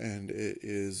strap, and it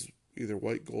is either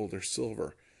white, gold, or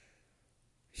silver.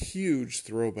 Huge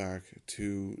throwback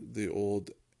to the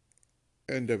old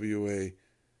NWA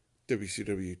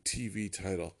WCW TV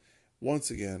title.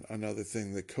 Once again, another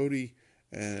thing that Cody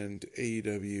and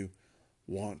AEW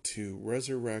want to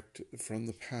resurrect from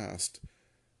the past,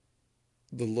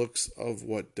 the looks of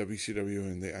what WCW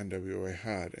and the NWA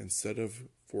had, instead of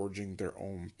forging their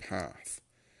own path.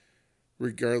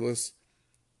 Regardless,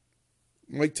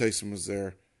 Mike Tyson was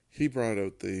there. He brought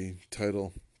out the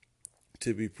title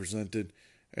to be presented,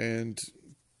 and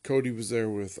Cody was there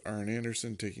with Arn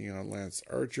Anderson taking on Lance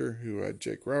Archer, who had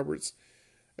Jake Roberts.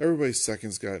 Everybody's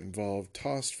seconds got involved,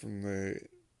 tossed from the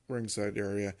ringside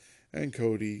area, and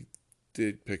Cody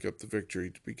did pick up the victory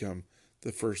to become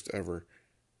the first ever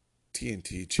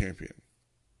TNT champion.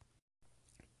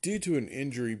 Due to an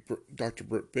injury, Dr.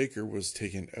 Britt Baker was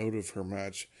taken out of her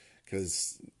match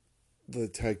because the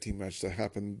tag team match that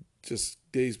happened just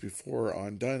days before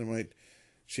on Dynamite,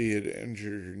 she had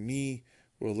injured her knee.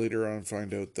 We'll later on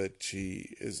find out that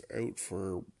she is out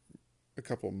for a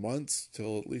couple months,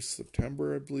 till at least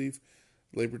September, I believe.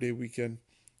 Labor Day weekend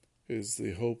is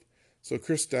the hope. So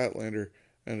Chris Statlander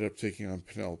ended up taking on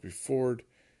Penelope Ford.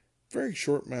 Very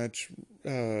short match,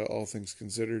 all things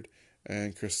considered,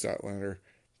 and Chris Statlander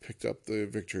picked up the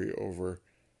victory over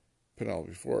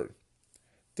Penelope Ford.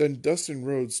 Then Dustin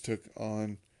Rhodes took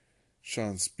on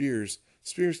Shawn Spears.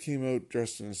 Spears came out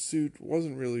dressed in a suit,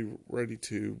 wasn't really ready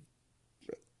to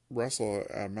wrestle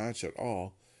a match at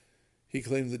all. He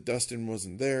claimed that Dustin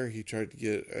wasn't there. He tried to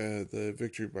get the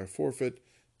victory by forfeit.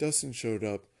 Dustin showed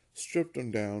up, stripped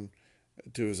him down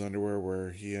to his underwear,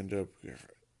 where he ended up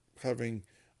having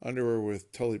underwear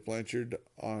with Tully Blanchard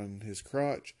on his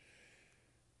crotch.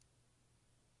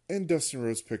 And Dustin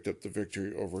Rhodes picked up the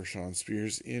victory over Shawn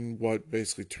Spears in what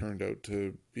basically turned out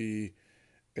to be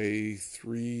a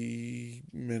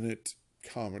 3-minute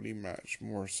comedy match,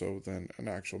 more so than an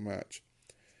actual match.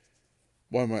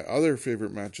 One of my other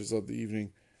favorite matches of the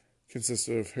evening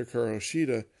consisted of Hikaru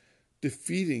Shida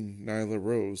defeating Nyla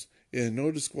Rose in a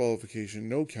no disqualification,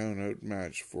 no countout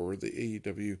match for the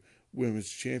AEW Women's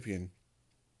Champion.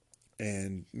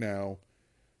 And now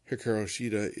Hikaru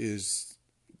Shida is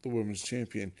the Women's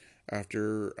Champion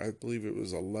after, I believe it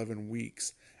was 11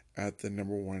 weeks at the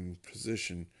number one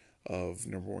position of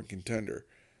number one contender.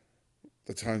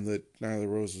 The time that Nyla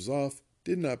Rose was off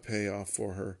did not pay off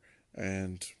for her,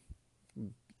 and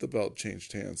the belt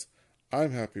changed hands.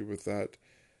 I'm happy with that.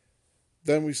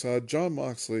 Then we saw Jon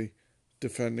Moxley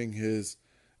defending his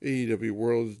AEW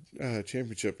World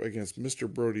Championship against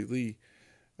Mr. Brody Lee,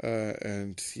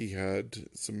 and he had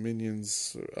some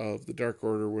minions of the Dark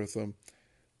Order with him,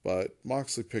 but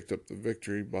Moxley picked up the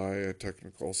victory by a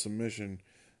technical submission.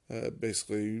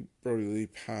 Basically, Brody Lee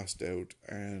passed out,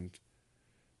 and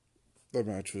the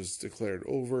match was declared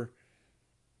over,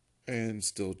 and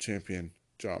still champion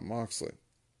Jon Moxley.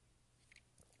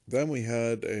 Then we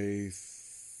had a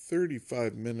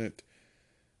 35-minute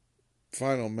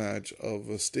final match of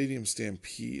a Stadium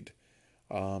Stampede.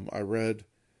 I read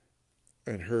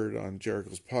and heard on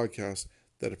Jericho's podcast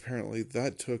that apparently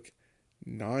that took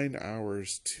 9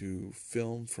 hours to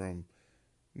film, from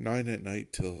 9 at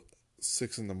night till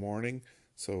 6 in the morning.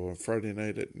 So on Friday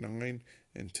night at 9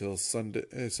 until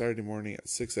Saturday morning at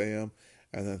 6 a.m.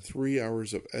 And then 3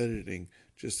 hours of editing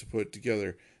just to put it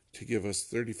together to give us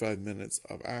 35 minutes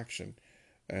of action.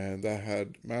 And that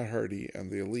had Matt Hardy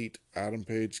and the Elite, Adam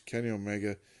Page, Kenny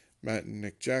Omega, Matt and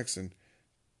Nick Jackson,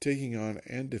 taking on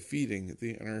and defeating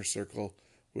the Inner Circle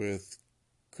with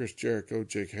Chris Jericho,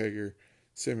 Jake Hager,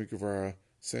 Sammy Guevara,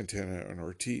 Santana, and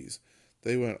Ortiz.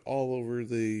 They went all over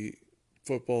the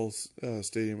football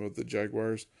stadium of the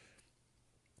Jaguars.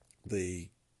 The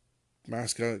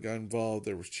mascot got involved.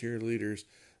 There was cheerleaders.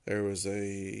 There was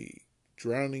a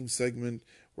drowning segment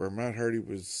where Matt Hardy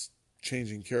was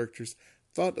changing characters.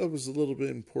 Thought that was a little bit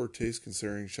in poor taste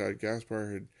considering Shad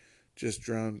Gaspar had just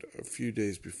drowned a few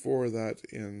days before that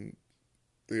in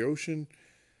the ocean.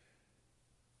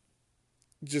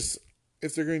 Just,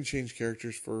 if they're going to change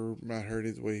characters for Matt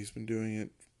Hardy the way he's been doing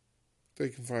it, they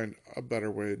can find a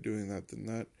better way of doing that than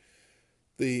that.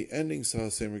 The ending saw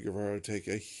Sammy Guevara take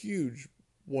a huge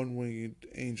one-winged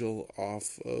angel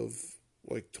off of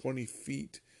like 20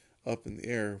 feet up in the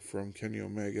air from Kenny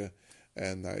Omega,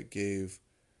 and that gave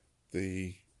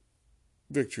the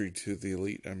victory to the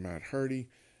Elite and Matt Hardy.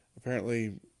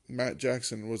 Apparently, Matt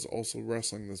Jackson was also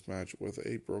wrestling this match with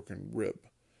a broken rib.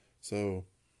 So,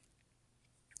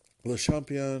 Le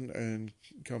Champion and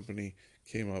company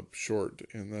came up short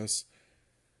in this.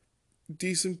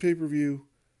 Decent pay-per-view,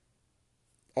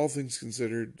 all things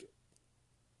considered.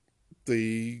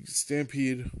 The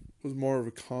Stampede was more of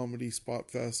a comedy spot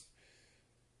fest.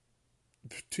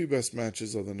 The two best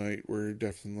matches of the night were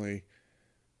definitely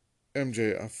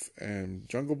MJF and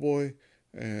Jungle Boy,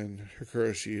 and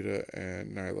Hikaru Shida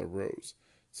and Nyla Rose.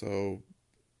 So,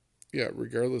 yeah,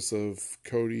 regardless of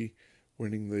Cody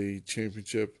winning the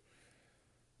championship,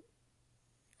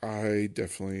 I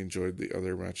definitely enjoyed the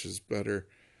other matches better.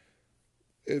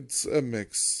 It's a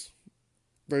mix.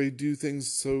 They do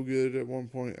things so good at one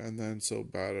point and then so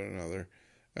bad at another,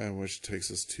 and which takes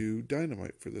us to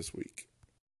Dynamite for this week.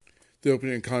 The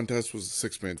opening contest was a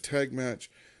 6-man tag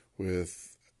match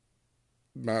with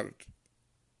Matt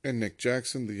and Nick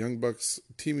Jackson, the Young Bucks,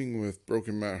 teaming with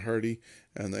Broken Matt Hardy,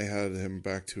 and they had him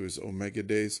back to his Omega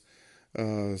Days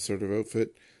sort of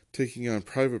outfit, taking on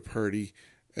Private Party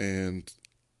and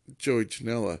Joey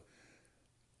Janela.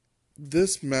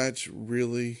 This match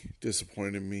really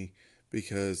disappointed me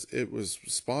because it was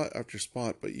spot after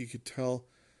spot, but you could tell,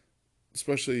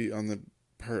 especially on the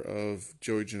part of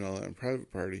Joey Janela and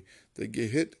Private Party, they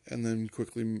get hit and then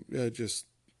quickly just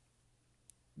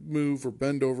move or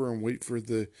bend over and wait for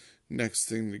the next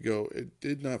thing to go. It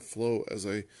did not flow as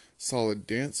a solid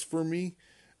dance for me,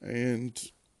 and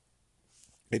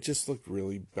it just looked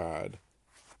really bad.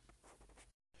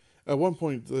 At one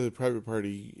point, the Private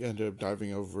Party ended up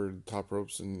diving over the top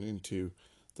ropes and into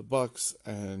the Bucks,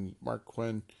 and Mark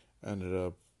Quinn ended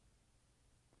up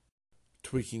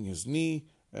tweaking his knee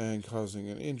and causing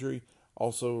an injury.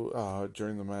 Also,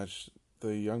 during the match,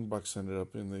 the Young Bucks ended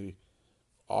up in the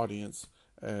audience,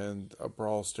 and a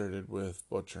brawl started with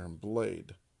Butcher and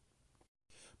Blade.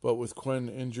 But with Quinn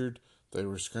injured, they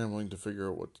were scrambling to figure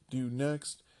out what to do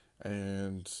next,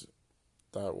 and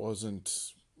that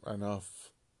wasn't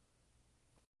enough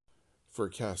for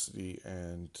Cassidy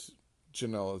and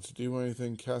Janela to do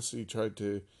anything. Cassidy tried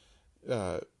to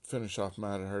finish off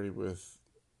Matt Hardy with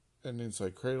an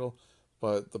inside cradle,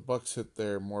 but the Bucks hit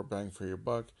their more bang for your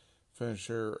buck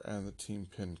finisher, and the team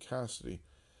pinned Cassidy.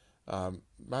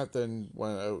 Matt then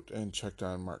went out and checked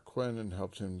on Mark Quinn and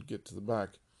helped him get to the back.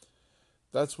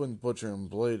 That's when Butcher and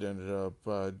Blade ended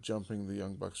up jumping the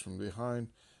Young Bucks from behind,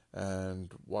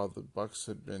 and while the Bucks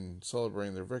had been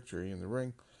celebrating their victory in the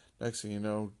ring, next thing you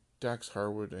know, Dax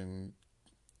Harwood and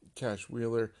Cash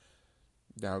Wheeler,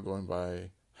 now going by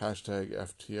hashtag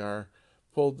FTR,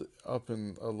 pulled up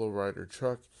in a lowrider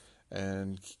truck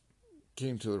and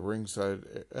came to the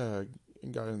ringside and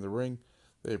got in the ring.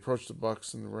 They approached the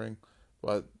Bucks in the ring,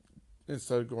 but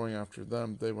instead of going after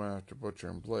them, they went after Butcher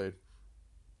and Blade.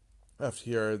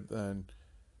 FTR then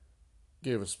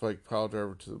gave a spike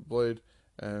piledriver to the Blade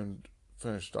and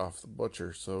finished off the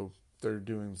Butcher. So they're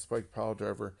doing the spike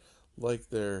piledriver like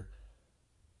they're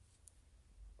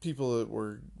people that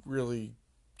were really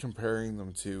comparing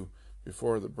them to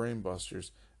before the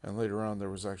Brainbusters. And later on, there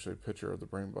was actually a picture of the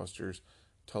Brainbusters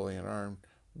telling an arm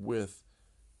with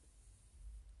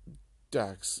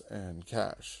Dax and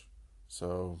Cash.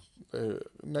 So,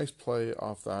 nice play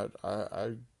off that.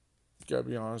 I gotta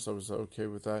be honest, I was okay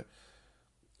with that.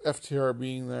 FTR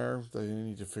being there, they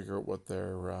need to figure out what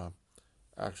their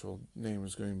actual name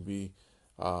is going to be.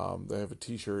 They have a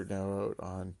t-shirt now out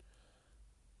on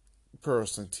Pro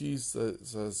Wrestling Tees that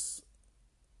says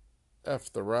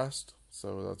F the rest.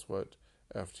 So that's what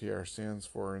FTR stands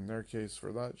for in their case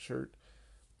for that shirt.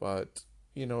 But,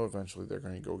 eventually they're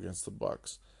going to go against the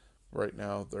Bucks. Right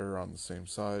now, they're on the same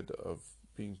side of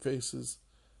being faces,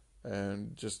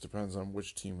 and just depends on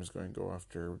which team is going to go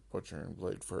after Butcher and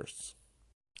Blade first.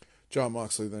 Jon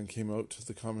Moxley then came out to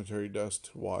the commentary desk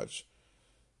to watch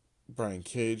Brian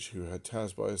Cage, who had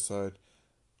Taz by his side,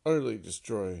 utterly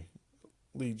destroy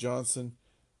Lee Johnson.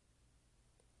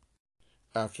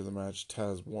 After the match,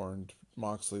 Taz warned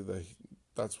Moxley that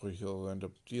that's what he'll end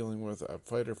up dealing with at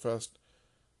Fyter Fest.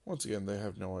 Once again, they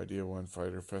have no idea when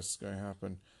Fyter Fest is going to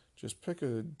happen. Just pick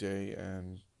a day,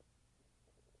 and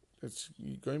it's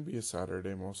going to be a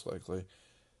Saturday most likely,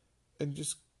 and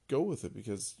just go with it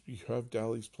because you have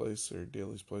Daly's Place or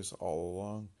Daly's Place all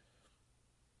along.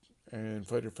 And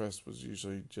Fyter Fest was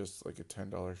usually just like a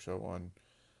 $10 show on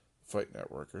Fight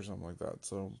Network or something like that.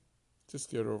 So just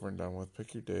get it over and done with.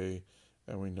 Pick your day,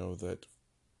 and we know that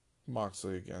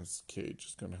Moxley against Cage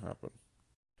is going to happen.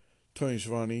 Tony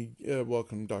Schiavone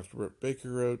welcomed Dr. Britt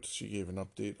Baker out. She gave an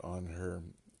update on her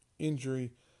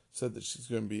injury, said that she's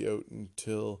going to be out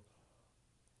until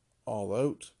All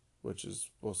Out, which is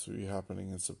supposed to be happening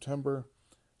in September,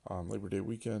 on Labor Day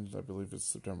weekend. I believe it's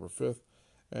September 5th.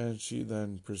 And she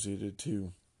then proceeded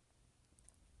to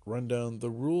run down the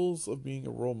rules of being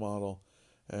a role model.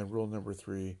 And rule number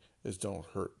 3 is don't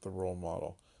hurt the role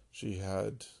model. She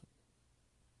had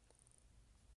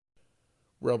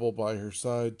Rebel by her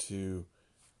side to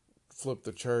flip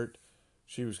the chart.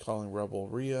 She was calling Rebel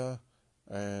Rhea,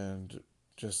 and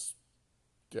just,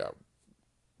 yeah,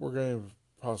 we're going to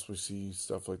possibly see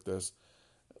stuff like this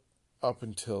up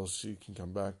until she can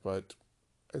come back, but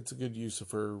it's a good use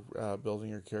of her building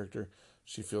her character.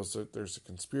 She feels that there's a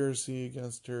conspiracy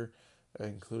against her,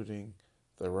 including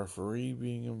the referee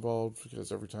being involved,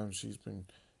 because every time she's been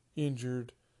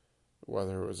injured,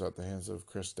 whether it was at the hands of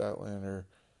Chris Statlander,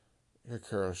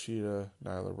 Hikaru Shida,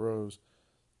 Nyla Rose,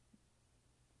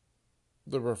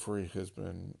 the referee has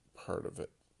been part of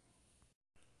it.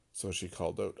 So she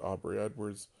called out Aubrey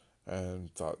Edwards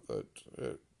and thought that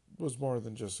it was more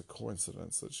than just a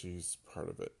coincidence that she's part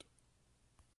of it.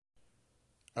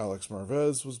 Alex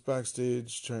Marvez was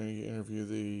backstage trying to interview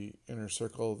the Inner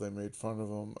Circle. They made fun of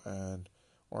him, and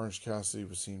Orange Cassidy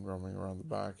was seen roaming around the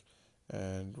back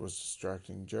and was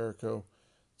distracting Jericho.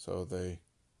 So they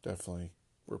definitely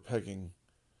were pegging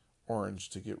Orange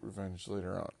to get revenge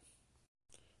later on.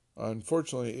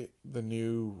 Unfortunately, the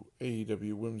new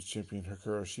AEW Women's Champion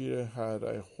Hikaru Shida had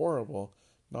a horrible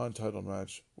non-title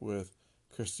match with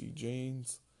Christy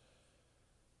James.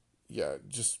 Yeah,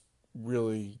 just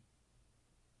really,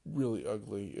 really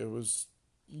ugly. It was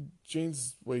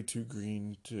James way too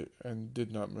green and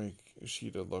did not make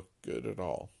Shida look good at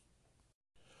all.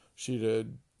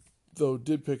 Shida, though,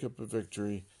 did pick up a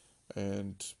victory,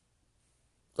 and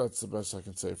that's the best I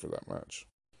can say for that match.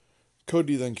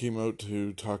 Cody then came out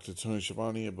to talk to Tony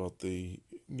Schiavone about the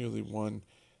newly won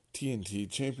TNT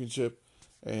Championship,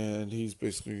 and he's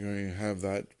basically going to have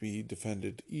that be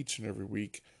defended each and every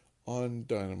week on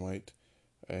Dynamite,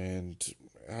 and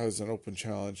has an open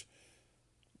challenge.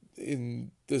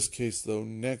 In this case, though,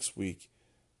 next week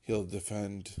he'll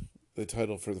defend the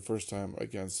title for the first time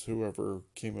against whoever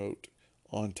came out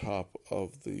on top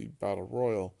of the Battle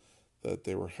Royal that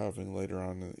they were having later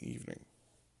on in the evening.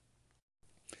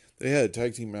 They had a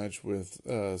tag team match with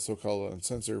SoCal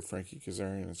Uncensored, Frankie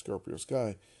Kazarian and Scorpio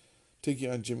Sky, taking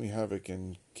on Jimmy Havoc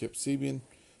and Kip Sabian.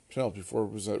 Penelope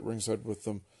Ford was at ringside with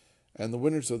them. And the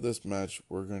winners of this match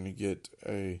were going to get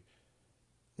a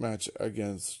match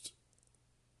against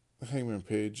Hangman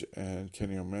Page and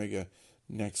Kenny Omega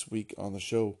next week on the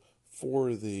show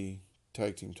for the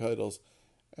tag team titles.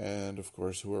 And, of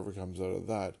course, whoever comes out of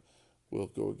that will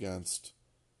go against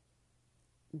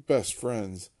Best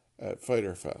Friends at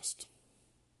Fyter Fest.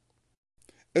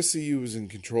 SCU was in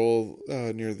control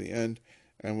near the end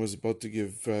and was about to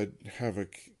give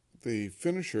Havoc the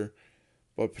finisher,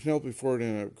 but Penelope Ford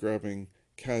ended up grabbing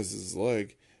Kaz's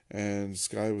leg, and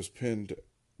Sky was pinned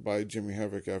by Jimmy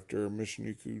Havoc after a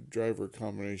Michinoku driver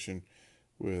combination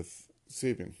with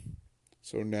Sabian.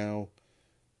 So now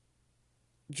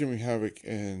Jimmy Havoc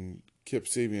and Kip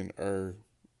Sabian are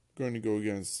going to go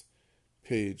against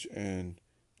Page and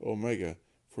Omega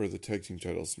for the tag team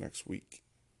titles next week.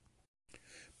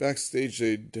 Backstage,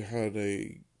 they had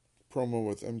a promo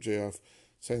with MJF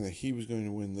saying that he was going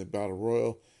to win the Battle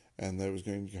Royal and that it was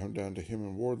going to come down to him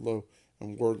and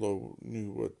Wardlow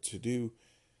knew what to do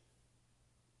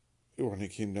when it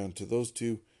came down to those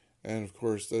two. And of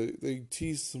course, they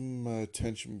teased some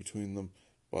tension between them,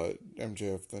 but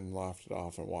MJF then laughed it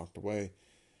off and walked away.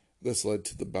 This led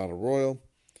to the Battle Royal,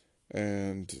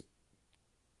 and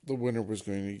the winner was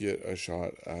going to get a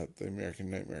shot at the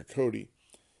American Nightmare Cody.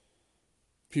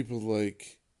 People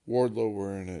like Wardlow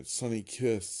were in it, Sonny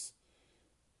Kiss,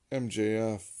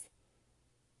 MJF,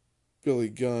 Billy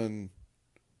Gunn,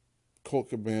 Colt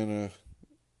Cabana,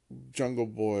 Jungle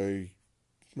Boy,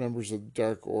 members of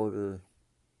Dark Order,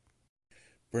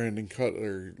 Brandon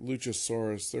Cutler,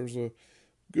 Luchasaurus. There was a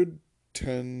good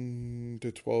 10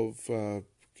 to 12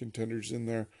 contenders in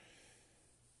there.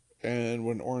 And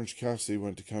when Orange Cassidy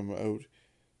went to come out,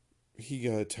 he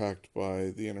got attacked by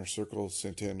the Inner Circle,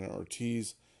 Santana and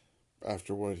Ortiz,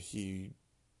 after what he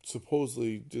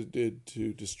supposedly did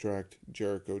to distract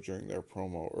Jericho during their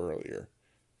promo earlier.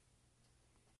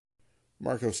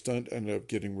 Marco Stunt ended up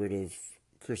getting rid of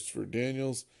Christopher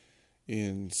Daniels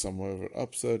in somewhat of an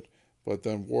upset, but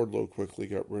then Wardlow quickly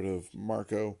got rid of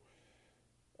Marco.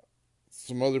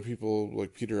 Some other people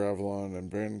like Peter Avalon and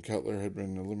Brandon Cutler had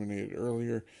been eliminated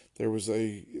earlier. There was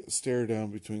a stare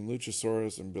down between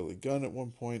Luchasaurus and Billy Gunn at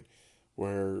one point,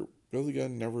 where Billy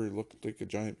Gunn never looked like a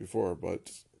giant before,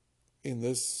 but in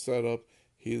this setup,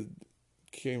 he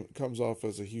comes off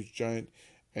as a huge giant.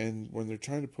 And when they're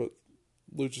trying to put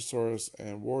Luchasaurus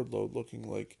and Wardlow looking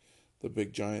like the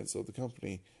big giants of the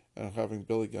company, and having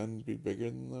Billy Gunn be bigger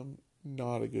than them,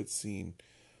 not a good scene.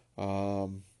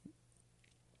 In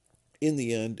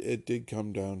the end, it did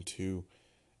come down to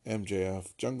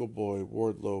MJF, Jungle Boy,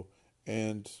 Wardlow,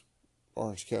 and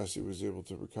Orange Cassidy was able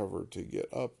to recover to get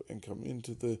up and come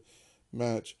into the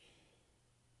match.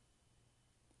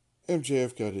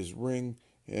 MJF got his ring,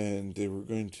 and they were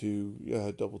going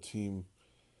to double team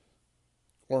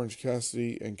Orange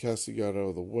Cassidy, and Cassidy got out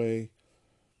of the way.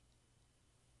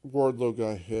 Wardlow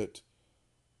got hit.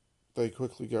 They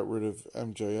quickly got rid of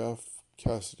MJF,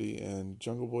 Cassidy, and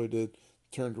Jungle Boy did,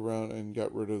 turned around and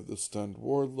got rid of the stunned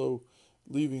Wardlow,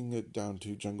 leaving it down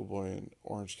to Jungle Boy and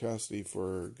Orange Cassidy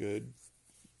for a good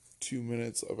 2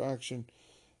 minutes of action.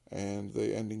 And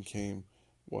the ending came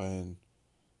when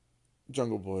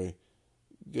Jungle Boy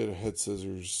did a head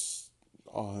scissors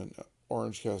on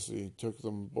Orange Cassidy, took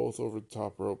them both over the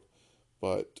top rope,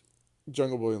 but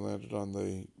Jungle Boy landed on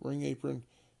the ring apron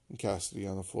and Cassidy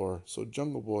on the floor. So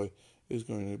Jungle Boy is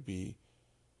going to be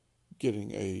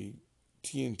getting a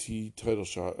TNT title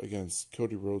shot against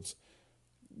Cody Rhodes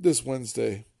this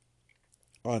Wednesday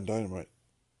on Dynamite.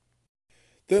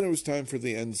 Then it was time for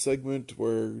the end segment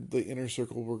where the Inner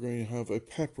Circle were going to have a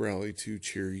pep rally to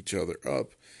cheer each other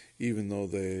up, even though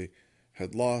they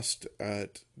had lost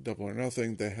at Double or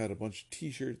Nothing. They had a bunch of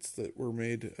t-shirts that were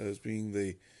made as being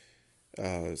the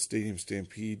Stadium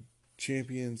Stampede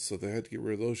champions, so they had to get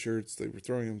rid of those shirts. They were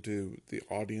throwing them to the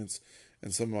audience,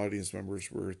 and some audience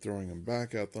members were throwing them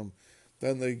back at them.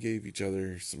 Then they gave each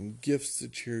other some gifts to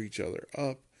cheer each other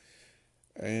up,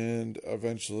 and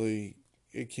eventually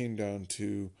it came down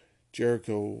to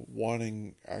Jericho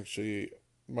wanting actually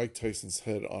Mike Tyson's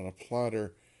head on a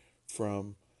platter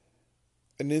from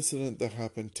an incident that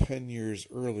happened 10 years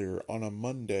earlier on a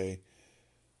Monday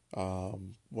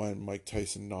when Mike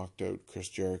Tyson knocked out Chris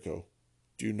Jericho.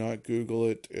 Do not Google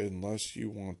it unless you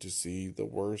want to see the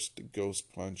worst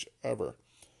ghost punch ever.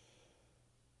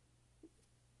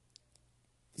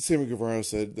 Sammy Guevara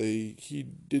said he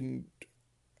didn't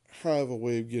have a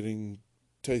way of getting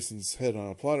Tyson's head on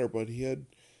a platter, but he had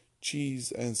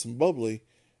cheese and some bubbly,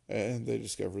 and they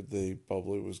discovered the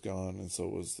bubbly was gone, and so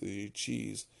was the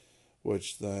cheese,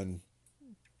 which then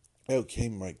out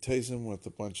came Mike Tyson with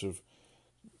a bunch of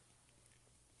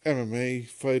MMA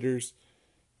fighters.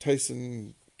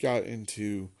 Tyson got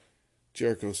into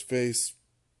Jericho's face,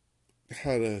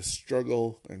 had a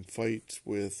struggle and fight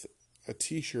with a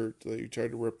t-shirt that he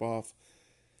tried to rip off.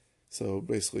 So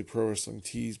basically Pro Wrestling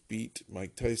Tees beat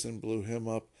Mike Tyson, blew him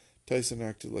up. Tyson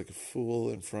acted like a fool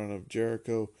in front of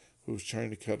Jericho, who was trying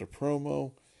to cut a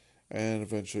promo, and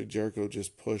eventually Jericho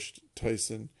just pushed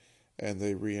Tyson, and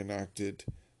they reenacted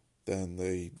then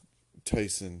the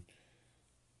Tyson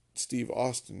Steve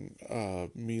Austin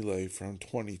melee from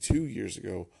 22 years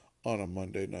ago on a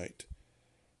Monday night.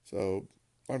 So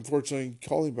unfortunately,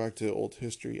 calling back to old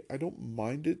history, I don't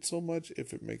mind it so much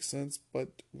if it makes sense,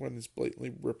 but when it's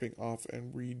blatantly ripping off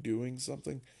and redoing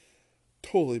something,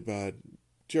 totally bad.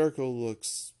 Jericho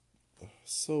looks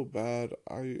so bad.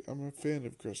 I'm a fan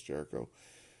of Chris Jericho.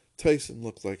 Tyson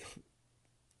looked like,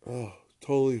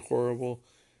 totally horrible.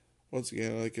 Once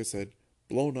again, like I said,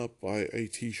 blown up by a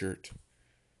t-shirt.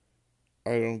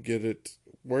 I don't get it.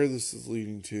 Where this is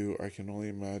leading to, I can only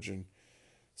imagine.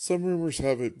 Some rumors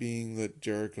have it being that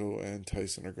Jericho and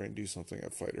Tyson are going to do something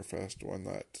at Fyter Fest when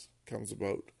that comes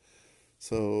about.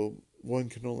 So one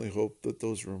can only hope that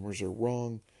those rumors are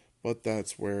wrong, but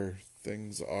that's where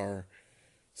things are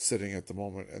sitting at the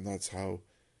moment, and that's how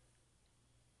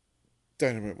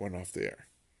Dynamite went off the air.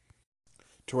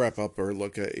 To wrap up our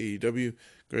look at AEW,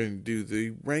 going to do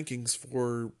the rankings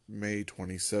for May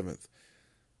 27th.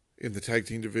 In the tag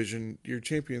team division, your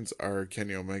champions are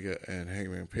Kenny Omega and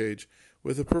Hangman Page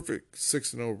with a perfect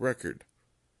 6-0 record.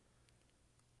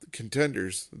 The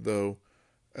contenders, though,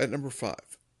 at number 5,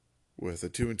 with a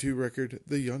 2-2 record,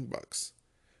 the Young Bucks.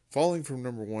 Falling from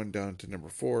number 1 down to number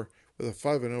 4 with a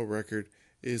 5-0 record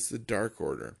is the Dark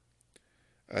Order.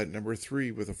 At number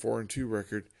 3 with a 4-2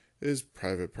 record is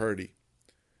Private Party.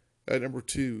 At number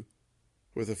 2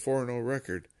 with a 4-0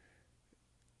 record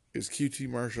is QT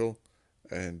Marshall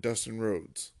and Dustin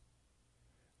Rhodes.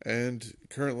 And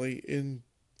currently in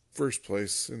first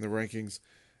place in the rankings,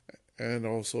 and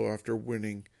also after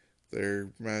winning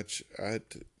their match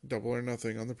at Double or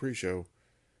Nothing on the pre-show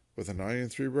with a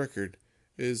 9-3 record,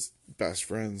 is Best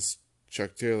Friends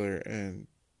Chuck Taylor and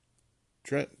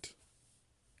Trent.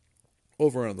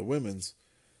 Over on the women's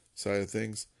side of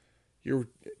things, your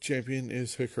champion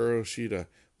is Hikaru Shida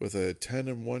with a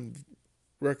 10-1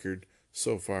 record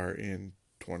so far in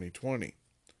 2020.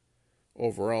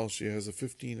 Overall, she has a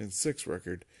 15-6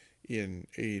 record in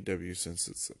AEW since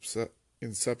its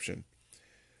inception.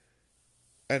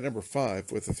 At number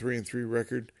 5 with a 3-3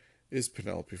 record is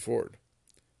Penelope Ford.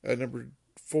 At number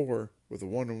 4 with a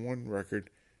 1-1 record,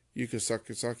 Yuka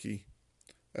Sakazaki.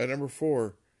 At number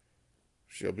 4,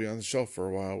 she'll be on the shelf for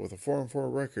a while with a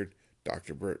 4-4 record,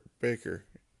 Dr. Britt Baker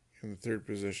in the third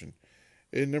position.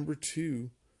 In number 2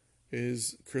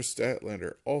 is Chris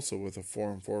Statlander, also with a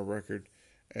 4-4 record.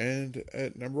 And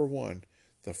at number 1,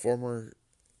 the former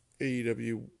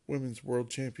AEW Women's World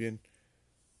Champion,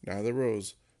 Nyla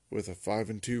Rose, with a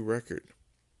 5-2 record.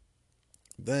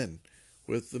 Then,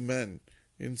 with the men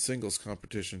in singles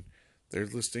competition, they're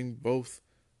listing both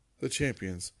the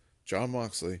champions, Jon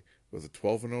Moxley with a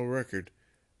 12-0 record,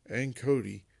 and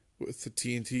Cody with the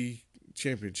TNT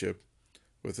Championship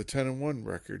with a 10-1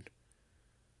 record.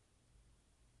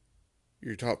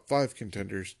 Your top 5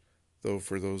 contenders, though,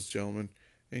 for those gentlemen,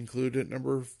 include at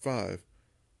number 5,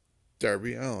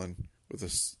 Darby Allin with a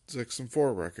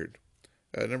 6-4 record.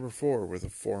 At number 4 with a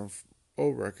 4-0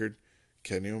 record,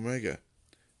 Kenny Omega.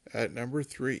 At number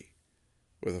 3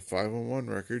 with a 5-1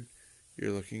 record,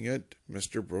 you're looking at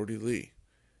Mr. Brody Lee.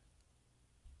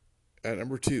 At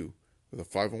number 2 with a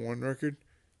 5-1 record,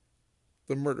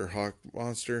 the Murder Hawk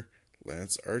Monster,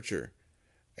 Lance Archer.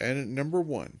 And at number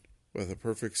 1 with a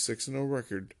perfect 6-0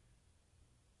 record,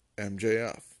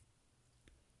 MJF.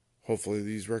 Hopefully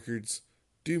these records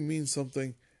do mean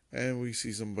something, and we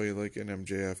see somebody like an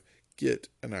MJF get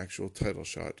an actual title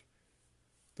shot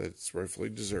that's rightfully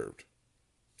deserved.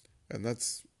 And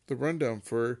that's the rundown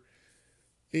for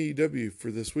AEW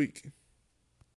for this week.